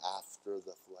wise men after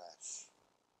the flesh.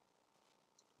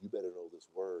 You better know this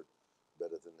word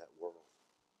better than that world.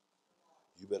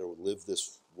 You better live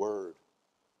this word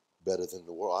better than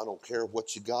the world. I don't care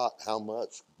what you got, how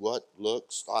much, what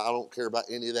looks. I don't care about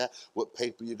any of that. What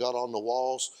paper you got on the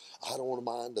walls. I don't want to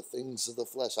mind the things of the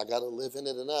flesh. I got to live in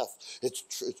it enough.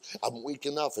 I'm weak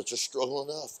enough. It's a struggle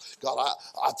enough. God,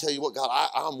 I tell you what, God,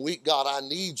 I'm weak. God, I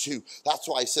need you. That's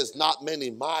why he says, not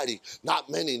many mighty, not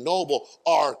many noble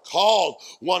are called.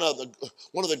 One of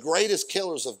the greatest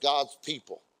killers of God's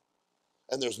people,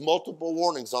 and there's multiple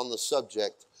warnings on the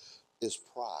subject, is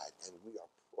pride. And we are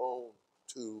prone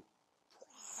to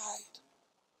pride.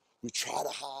 We try to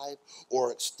hide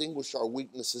or extinguish our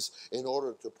weaknesses in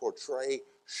order to portray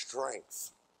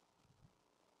strength.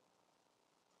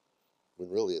 When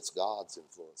really it's God's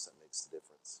influence that makes the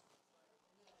difference.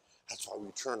 That's why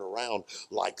we turn around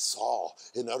like Saul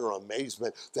in utter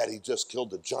amazement that he just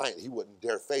killed a giant he wouldn't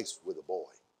dare face with a boy.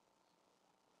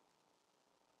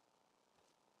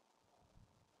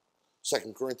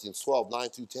 2 Corinthians 12, 9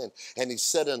 through 10. And he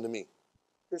said unto me,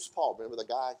 here's Paul. Remember the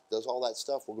guy does all that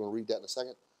stuff? We're going to read that in a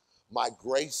second. My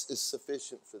grace is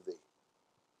sufficient for thee.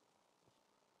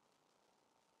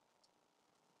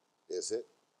 Is it?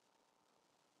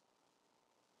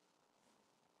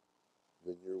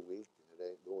 When you're weak and it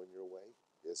ain't going your way?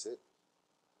 Is it?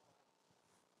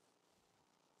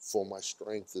 For my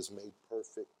strength is made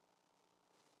perfect.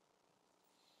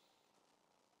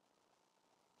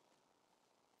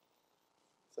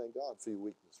 Thank God for your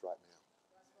weakness right now.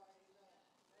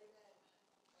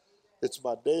 It's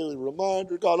my daily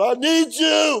reminder, God, I need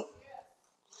you.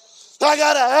 I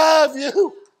got to have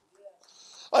you.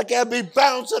 I can't be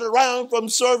bouncing around from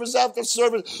service after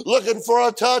service looking for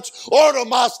a touch. Order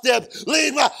my steps.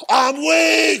 Lead my, I'm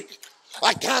weak.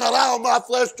 I can't allow my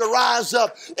flesh to rise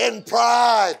up in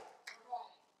pride.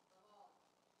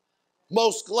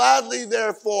 Most gladly,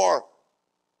 therefore.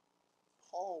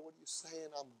 Paul, what are you saying?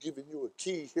 I'm giving you a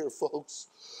key here, folks.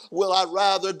 Will I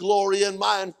rather glory in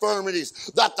my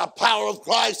infirmities, that the power of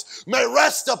Christ may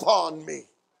rest upon me?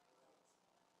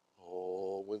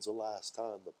 Oh, when's the last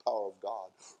time the power of God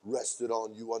rested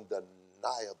on you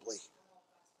undeniably?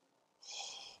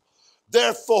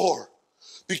 Therefore,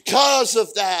 because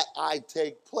of that, I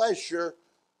take pleasure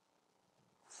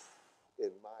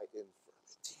in my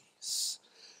infirmities,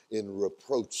 in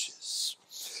reproaches,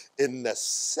 in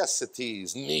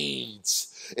necessities,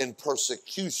 needs, in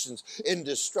persecutions, in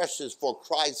distresses for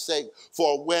Christ's sake.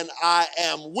 For when I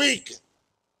am weak,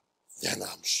 then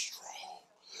I'm strong.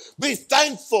 Be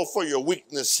thankful for your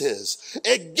weaknesses.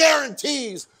 It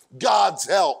guarantees God's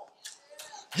help.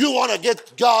 You want to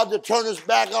get God to turn his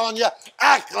back on you?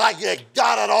 Act like you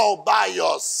got it all by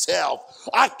yourself.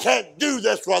 I can't do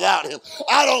this without him.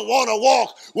 I don't want to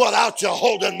walk without you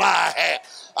holding my hand.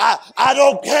 I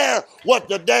don't care what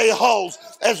the day holds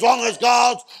as long as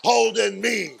God's holding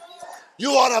me.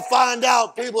 You want to find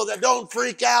out people that don't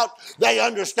freak out, they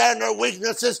understand their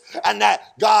weaknesses and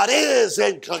that God is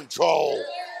in control.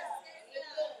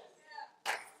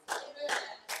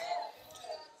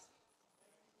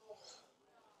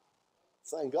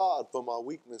 Thank God for my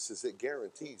weaknesses. It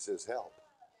guarantees his help.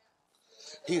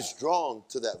 He's drawn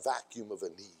to that vacuum of a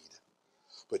need.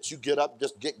 But you get up,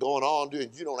 just get going on,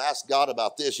 dude. You don't ask God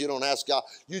about this. You don't ask God.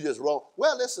 You just roll.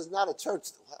 Well, this is not a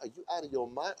church. Are you out of your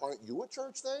mind? Aren't you a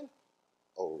church thing?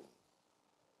 Oh.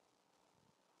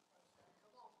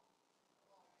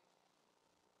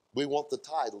 We want the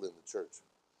title in the church.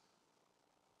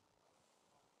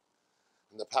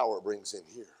 And the power it brings in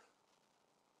here.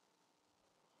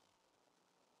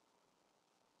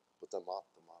 But the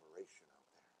moderation out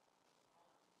there.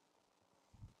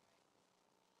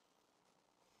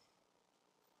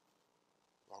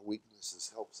 Our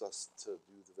weaknesses helps us to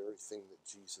do the very thing that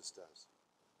Jesus does.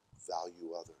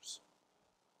 Value others.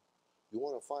 You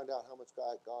want to find out how much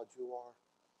God you are?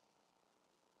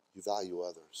 You value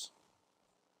others.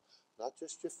 Not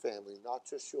just your family, not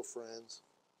just your friends,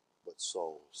 but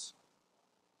souls.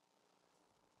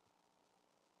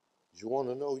 You want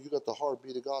to know you got the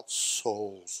heartbeat of God?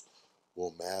 Souls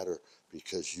will matter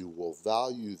because you will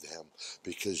value them,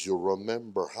 because you'll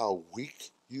remember how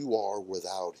weak you are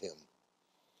without him.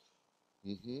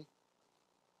 You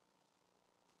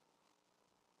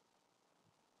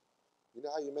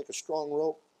know how you make a strong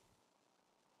rope?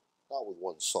 Not with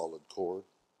one solid cord,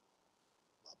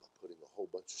 but by putting a whole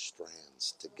bunch of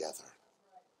strands together.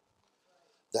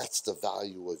 That's the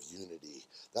value of unity.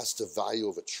 That's the value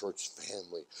of a church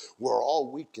family. We're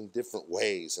all weak in different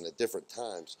ways and at different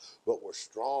times, but we're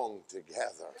strong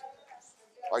together.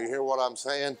 Are you hearing what I'm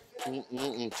saying?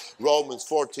 Romans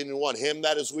 14:1. Him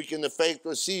that is weak in the faith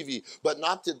receive ye, but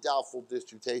not to doubtful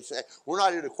disputation. We're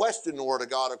not here to question the word of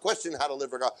God or question how to live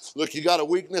for God. Look, you got a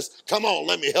weakness? Come on,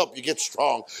 let me help you get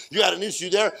strong. You got an issue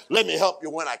there? Let me help you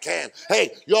when I can.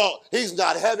 Hey, y'all, he's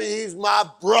not heavy. He's my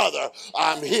brother.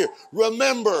 I'm here.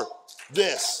 Remember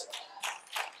this.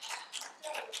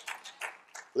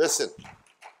 Listen,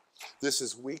 this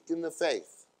is weak in the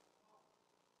faith.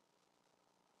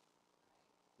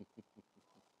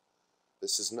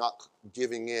 This is not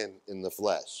giving in the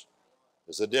flesh.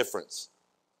 There's a difference.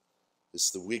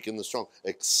 It's the weak and the strong.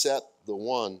 Except the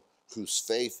one whose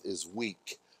faith is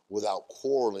weak without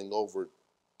quarreling over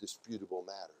disputable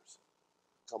matters.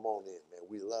 Come on in, man.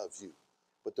 We love you.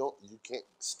 But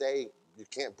you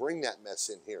can't bring that mess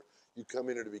in here. You come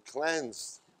in here to be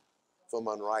cleansed from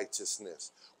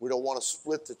unrighteousness. We don't want to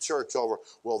split the church over,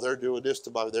 well, they're doing this to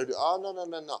Bible. They're doing, oh, no, no,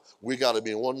 no, no. We got to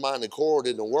be in one mind accord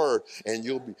in the word, and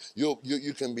you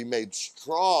can be made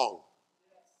strong.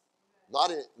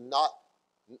 Not in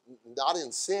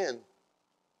sin,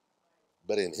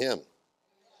 but in him.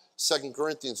 2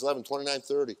 Corinthians 11, 29,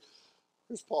 30.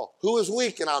 Here's Paul. Who is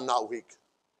weak and I'm not weak?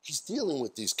 He's dealing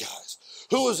with these guys.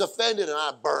 Who is offended and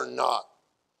I burn not?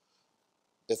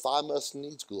 If I must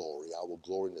needs glory, I will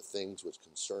glory in the things which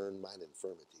concern mine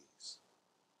infirmities.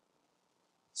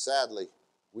 Sadly,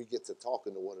 we get to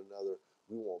talking to one another.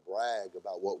 We won't brag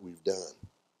about what we've done.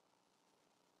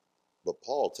 But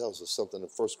Paul tells us something in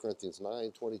 1 Corinthians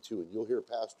 9, 22, and you'll hear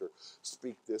Pastor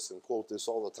speak this and quote this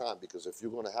all the time, because if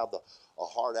you're going to have a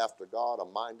heart after God, a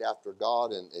mind after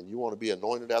God, and you want to be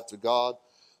anointed after God,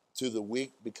 to the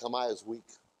weak become I as weak,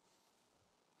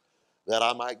 that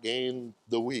I might gain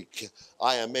the weak.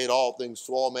 I am made all things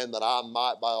to all men, that I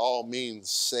might by all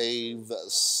means save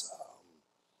some.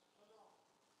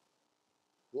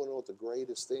 You want to know what the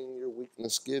greatest thing your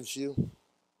weakness gives you?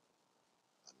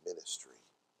 A ministry.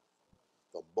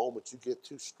 The moment you get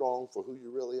too strong for who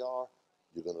you really are,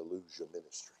 you're going to lose your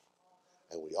ministry.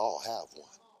 And we all have one.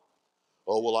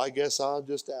 Oh, well, I guess I'm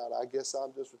just out. I guess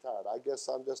I'm just retired. I guess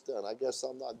I'm just done. I guess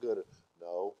I'm not good at it.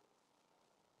 No.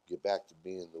 Get back to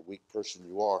being the weak person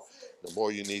you are. The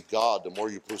more you need God, the more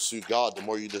you pursue God, the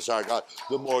more you desire God,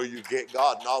 the more you get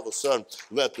God. And all of a sudden,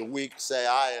 let the weak say,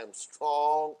 I am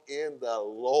strong in the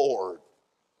Lord.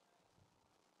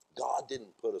 God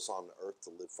didn't put us on the earth to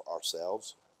live for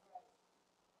ourselves,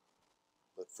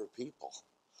 but for people.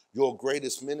 Your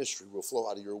greatest ministry will flow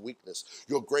out of your weakness.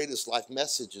 Your greatest life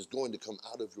message is going to come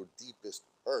out of your deepest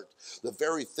hurt. The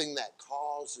very thing that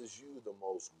causes you the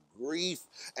most grief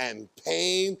and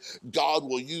pain, God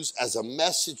will use as a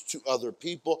message to other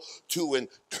people to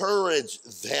encourage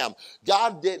them.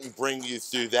 God didn't bring you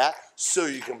through that so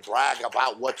you can brag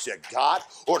about what you got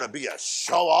or to be a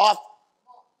show off.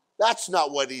 That's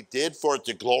not what he did for it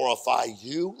to glorify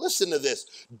you. Listen to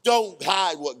this. Don't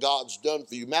hide what God's done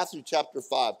for you. Matthew chapter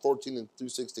 5, 14 through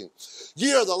 16.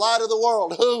 Ye are the light of the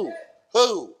world. Who?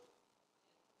 Who?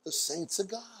 The saints of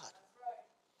God.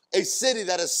 A city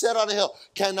that is set on a hill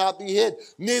cannot be hid.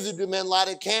 Neither do men light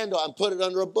a candle and put it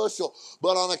under a bushel,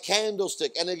 but on a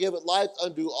candlestick, and they give it light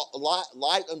unto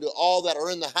all that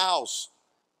are in the house.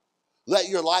 Let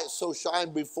your light so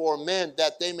shine before men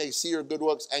that they may see your good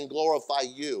works and glorify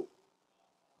you.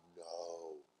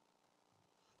 No.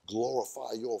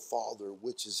 Glorify your Father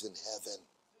which is in heaven.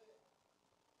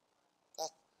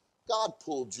 God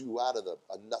pulled you out of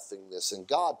nothingness, and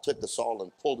God took us all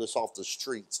and pulled us off the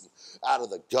streets and out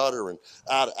of the gutter and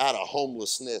out of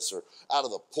homelessness or out of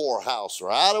the poorhouse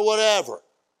or out of whatever.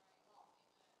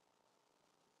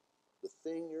 The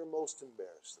thing you're most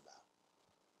embarrassed about,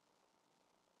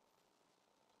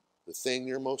 the thing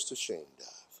you're most ashamed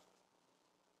of,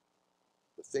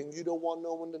 the thing you don't want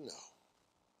no one to know,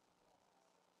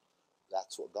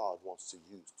 that's what God wants to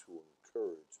use to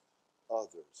encourage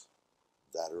others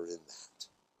that are in that.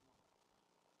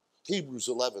 Hebrews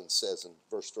 11 says in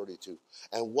verse 32,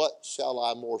 and what shall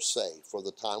I more say? For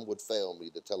the time would fail me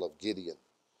to tell of Gideon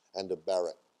and of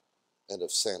Barak and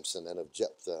of Samson and of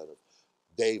Jephthah and of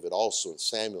David also and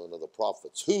Samuel and of the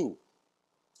prophets, who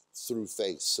through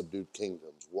faith subdued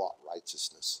kingdoms, wrought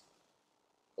righteousness,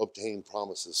 obtained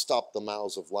promises, stopped the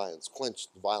mouths of lions,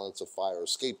 quenched the violence of fire,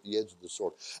 escaped the edge of the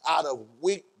sword, out of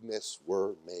weakness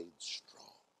were made strong,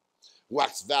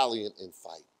 waxed valiant in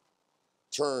fight,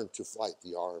 turned to flight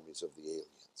the armies of the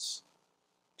aliens.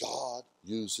 God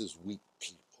uses weak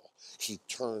people. He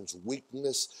turns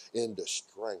weakness into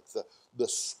strength. The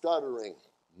stuttering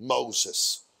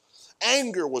Moses.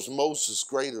 Anger was Moses'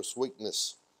 greatest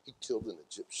weakness. He killed an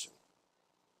Egyptian,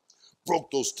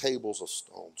 broke those tables of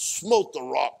stone, smote the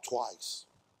rock twice.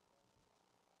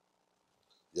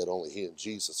 Yet only he and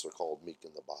Jesus are called meek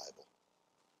in the Bible.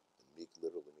 And meek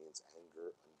literally means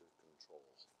anger under control.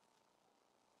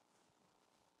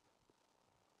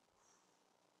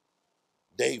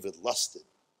 David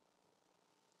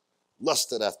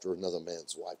lusted after another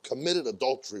man's wife, committed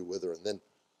adultery with her, and then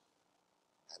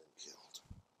had him killed.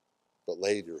 But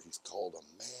later he's called a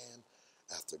man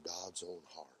after God's own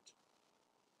heart,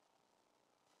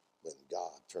 when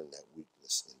God turned that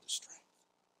weakness into strength.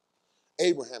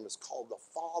 Abraham is called the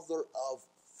father of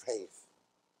faith.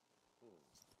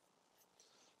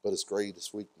 But his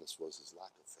greatest weakness was his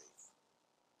lack of faith.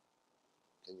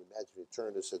 Can you imagine he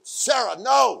turned and said, Sarah,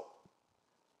 no!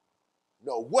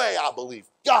 No way I believe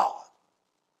God.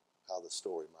 How the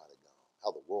story might have gone.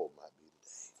 How the world might be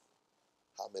today.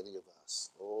 How many of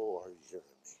us, oh, are you hearing me?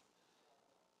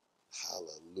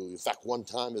 Hallelujah. In fact, one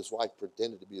time his wife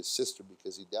pretended to be his sister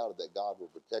because he doubted that God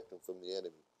would protect him from the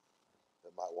enemy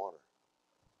that might want her.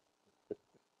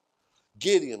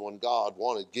 Gideon, when God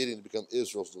wanted Gideon to become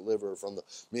Israel's deliverer from the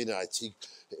Midianites,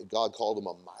 God called him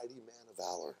a mighty man of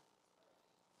valor.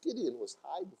 Gideon was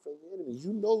hiding from the enemy.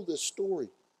 You know this story.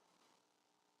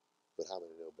 But how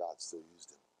many know God still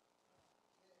used him?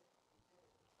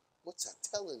 What's that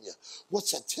telling you?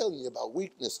 What's that telling you about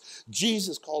weakness?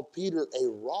 Jesus called Peter a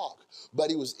rock,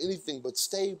 but he was anything but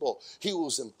stable. He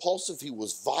was impulsive. He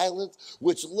was violent,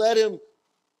 which led him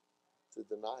to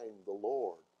denying the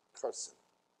Lord, cursing.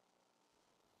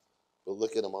 But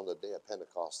look at him on the day of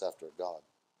Pentecost after God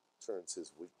turns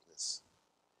his weakness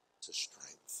to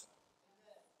strength.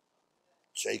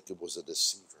 Jacob was a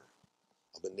deceiver,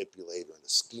 a manipulator, and a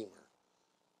schemer.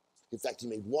 In fact, he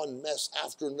made one mess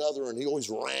after another, and he always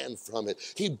ran from it.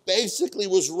 He basically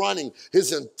was running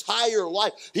his entire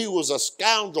life. He was a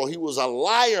scoundrel. He was a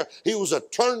liar. He was a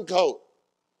turncoat.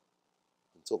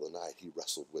 Until the night he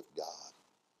wrestled with God.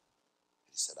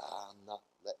 He said, I'm not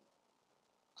letting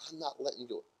go. I'm not running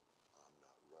no more.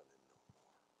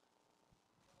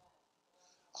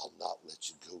 I'll not let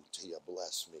you go till you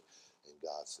bless me. And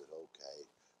God said, okay,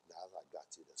 now that I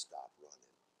got you to stop running,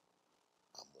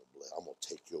 I'm going to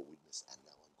take your weakness and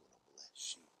now I'm going to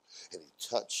bless you. And he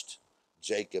touched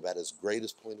Jacob at his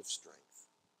greatest point of strength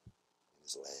in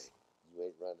his leg. You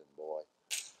ain't running, boy.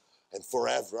 And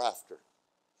forever after,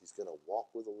 he's going to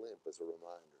walk with a limp as a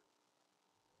reminder.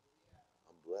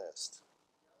 I'm blessed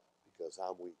because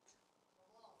I'm weak.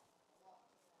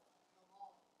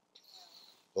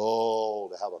 Oh,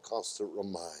 to have a constant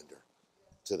reminder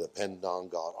to depend on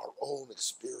God, our own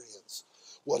experience.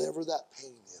 Whatever that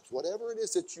pain is, whatever it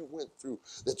is that you went through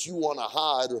that you want to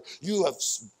hide or you have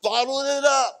bottled it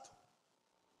up.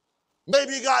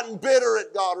 Maybe you gotten bitter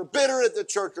at God or bitter at the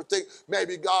church or think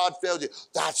maybe God failed you.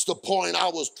 That's the point I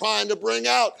was trying to bring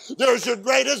out. There's your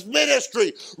greatest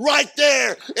ministry right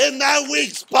there in that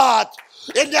weak spot,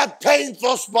 in that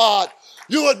painful spot.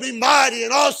 You would be mighty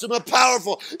and awesome and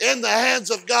powerful in the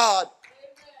hands of God.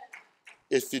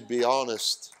 If you'd be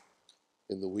honest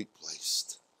in the weak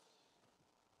place.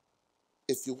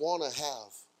 If you want to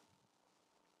have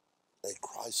a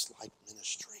Christ-like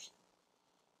ministry,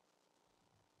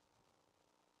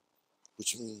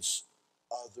 which means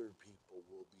other people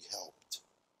will be helped,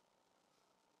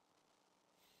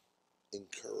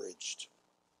 encouraged,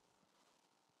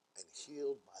 and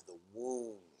healed by the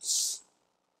wounds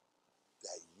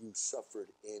that you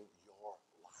suffered in your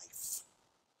life.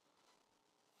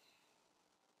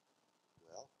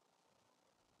 Well,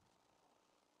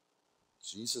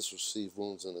 Jesus received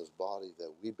wounds in his body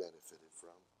that we benefited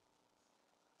from.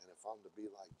 And if I'm to be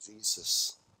like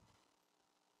Jesus,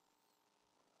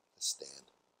 let's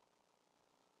stand.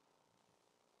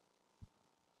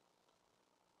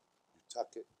 You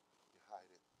tuck it, you hide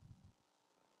it.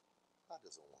 God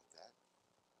doesn't want that.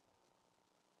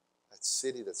 That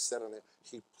city that's set on it,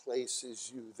 he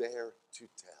places you there to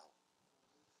tell.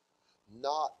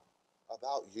 Not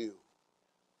about you.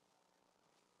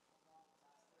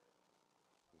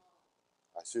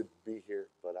 I should be here,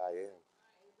 but I am.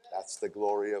 That's the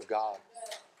glory of God.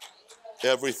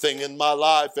 Everything in my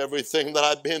life, everything that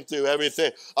I've been through,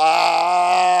 everything,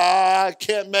 I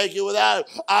can't make it without it.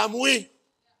 I'm weak.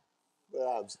 But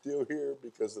I'm still here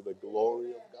because of the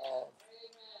glory of God.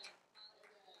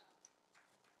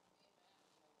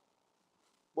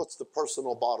 What's the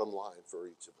personal bottom line for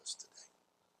each of us today?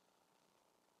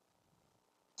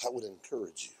 I would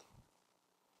encourage you.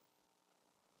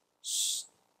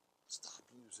 Stop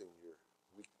using your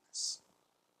weakness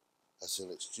as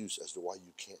an excuse as to why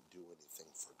you can't do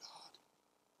anything for God.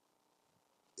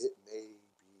 It may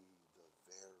be the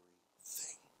very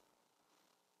thing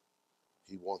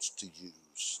he wants to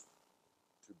use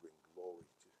to bring glory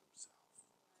to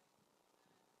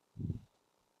himself.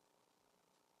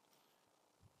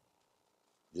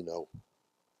 You know,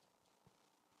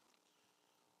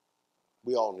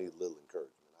 we all need a little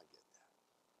encouragement. I get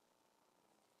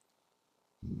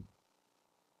that.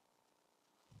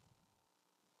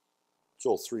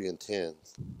 Joel 3:10.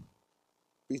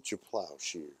 Beat your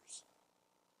plowshares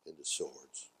into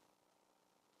swords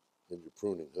and your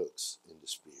pruning hooks into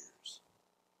spears.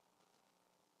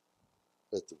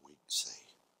 Let the weak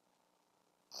say,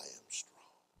 I am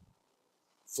strong.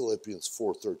 Philippians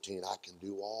 4:13. I can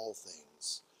do all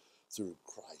things through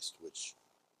Christ which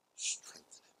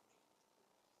strengtheneth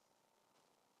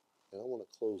me. And I want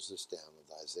to close this down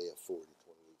with Isaiah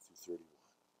 40:28-31.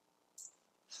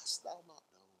 Hast thou not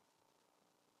known?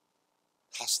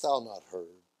 Hast thou not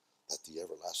heard that the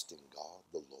everlasting God,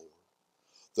 the Lord,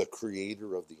 The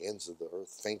creator of the ends of the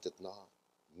earth fainteth not,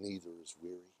 neither is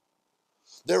weary.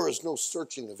 There is no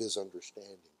searching of his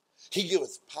understanding. He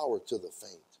giveth power to the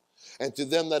faint, and to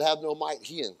them that have no might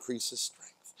he increaseth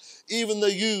strength. Even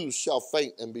the youths shall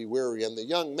faint and be weary, and the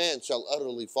young man shall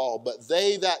utterly fall. But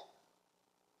they that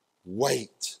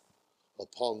wait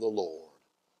upon the Lord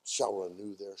shall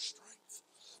renew their strength.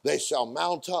 They shall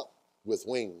mount up with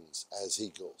wings as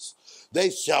eagles. They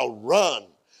shall run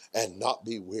and not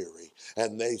be weary,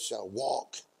 and they shall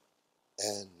walk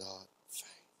and not faint.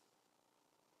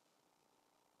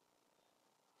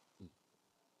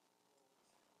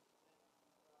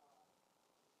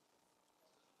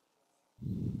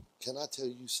 Can I tell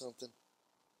you something?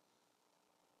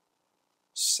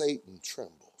 Satan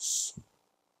trembles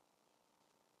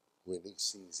when he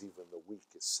sees even the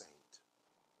weakest saint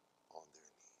on their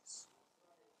knees.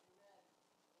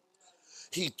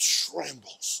 He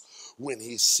trembles when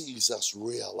he sees us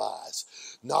realize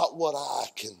not what I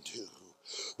can do,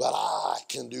 but I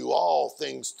can do all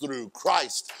things through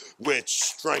Christ, which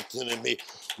strengtheneth me.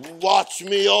 Watch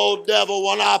me, old devil,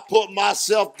 when I put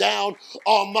myself down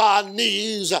on my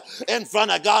knees in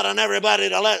front of God and everybody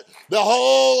to let the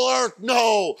whole earth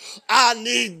know I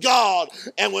need God.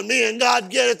 And when me and God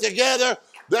get it together,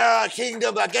 there are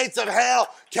kingdom, the gates of hell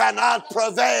cannot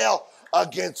prevail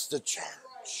against the church.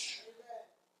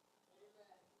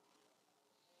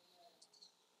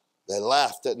 They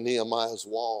laughed at Nehemiah's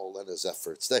wall and his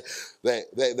efforts.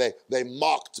 They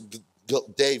mocked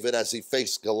David as he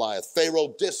faced Goliath.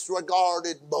 Pharaoh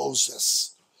disregarded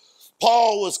Moses.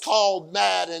 Paul was called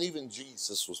mad, and even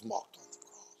Jesus was mocked on the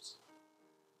cross.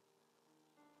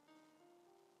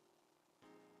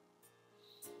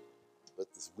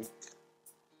 Let the weak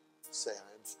say, I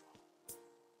am strong.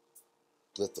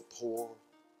 Let the poor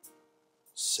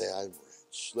say, I'm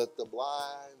rich. Let the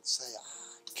blind say,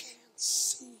 I can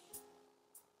see.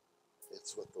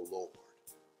 It's what the Lord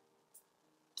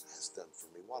has done for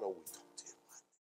me. Why don't we talk?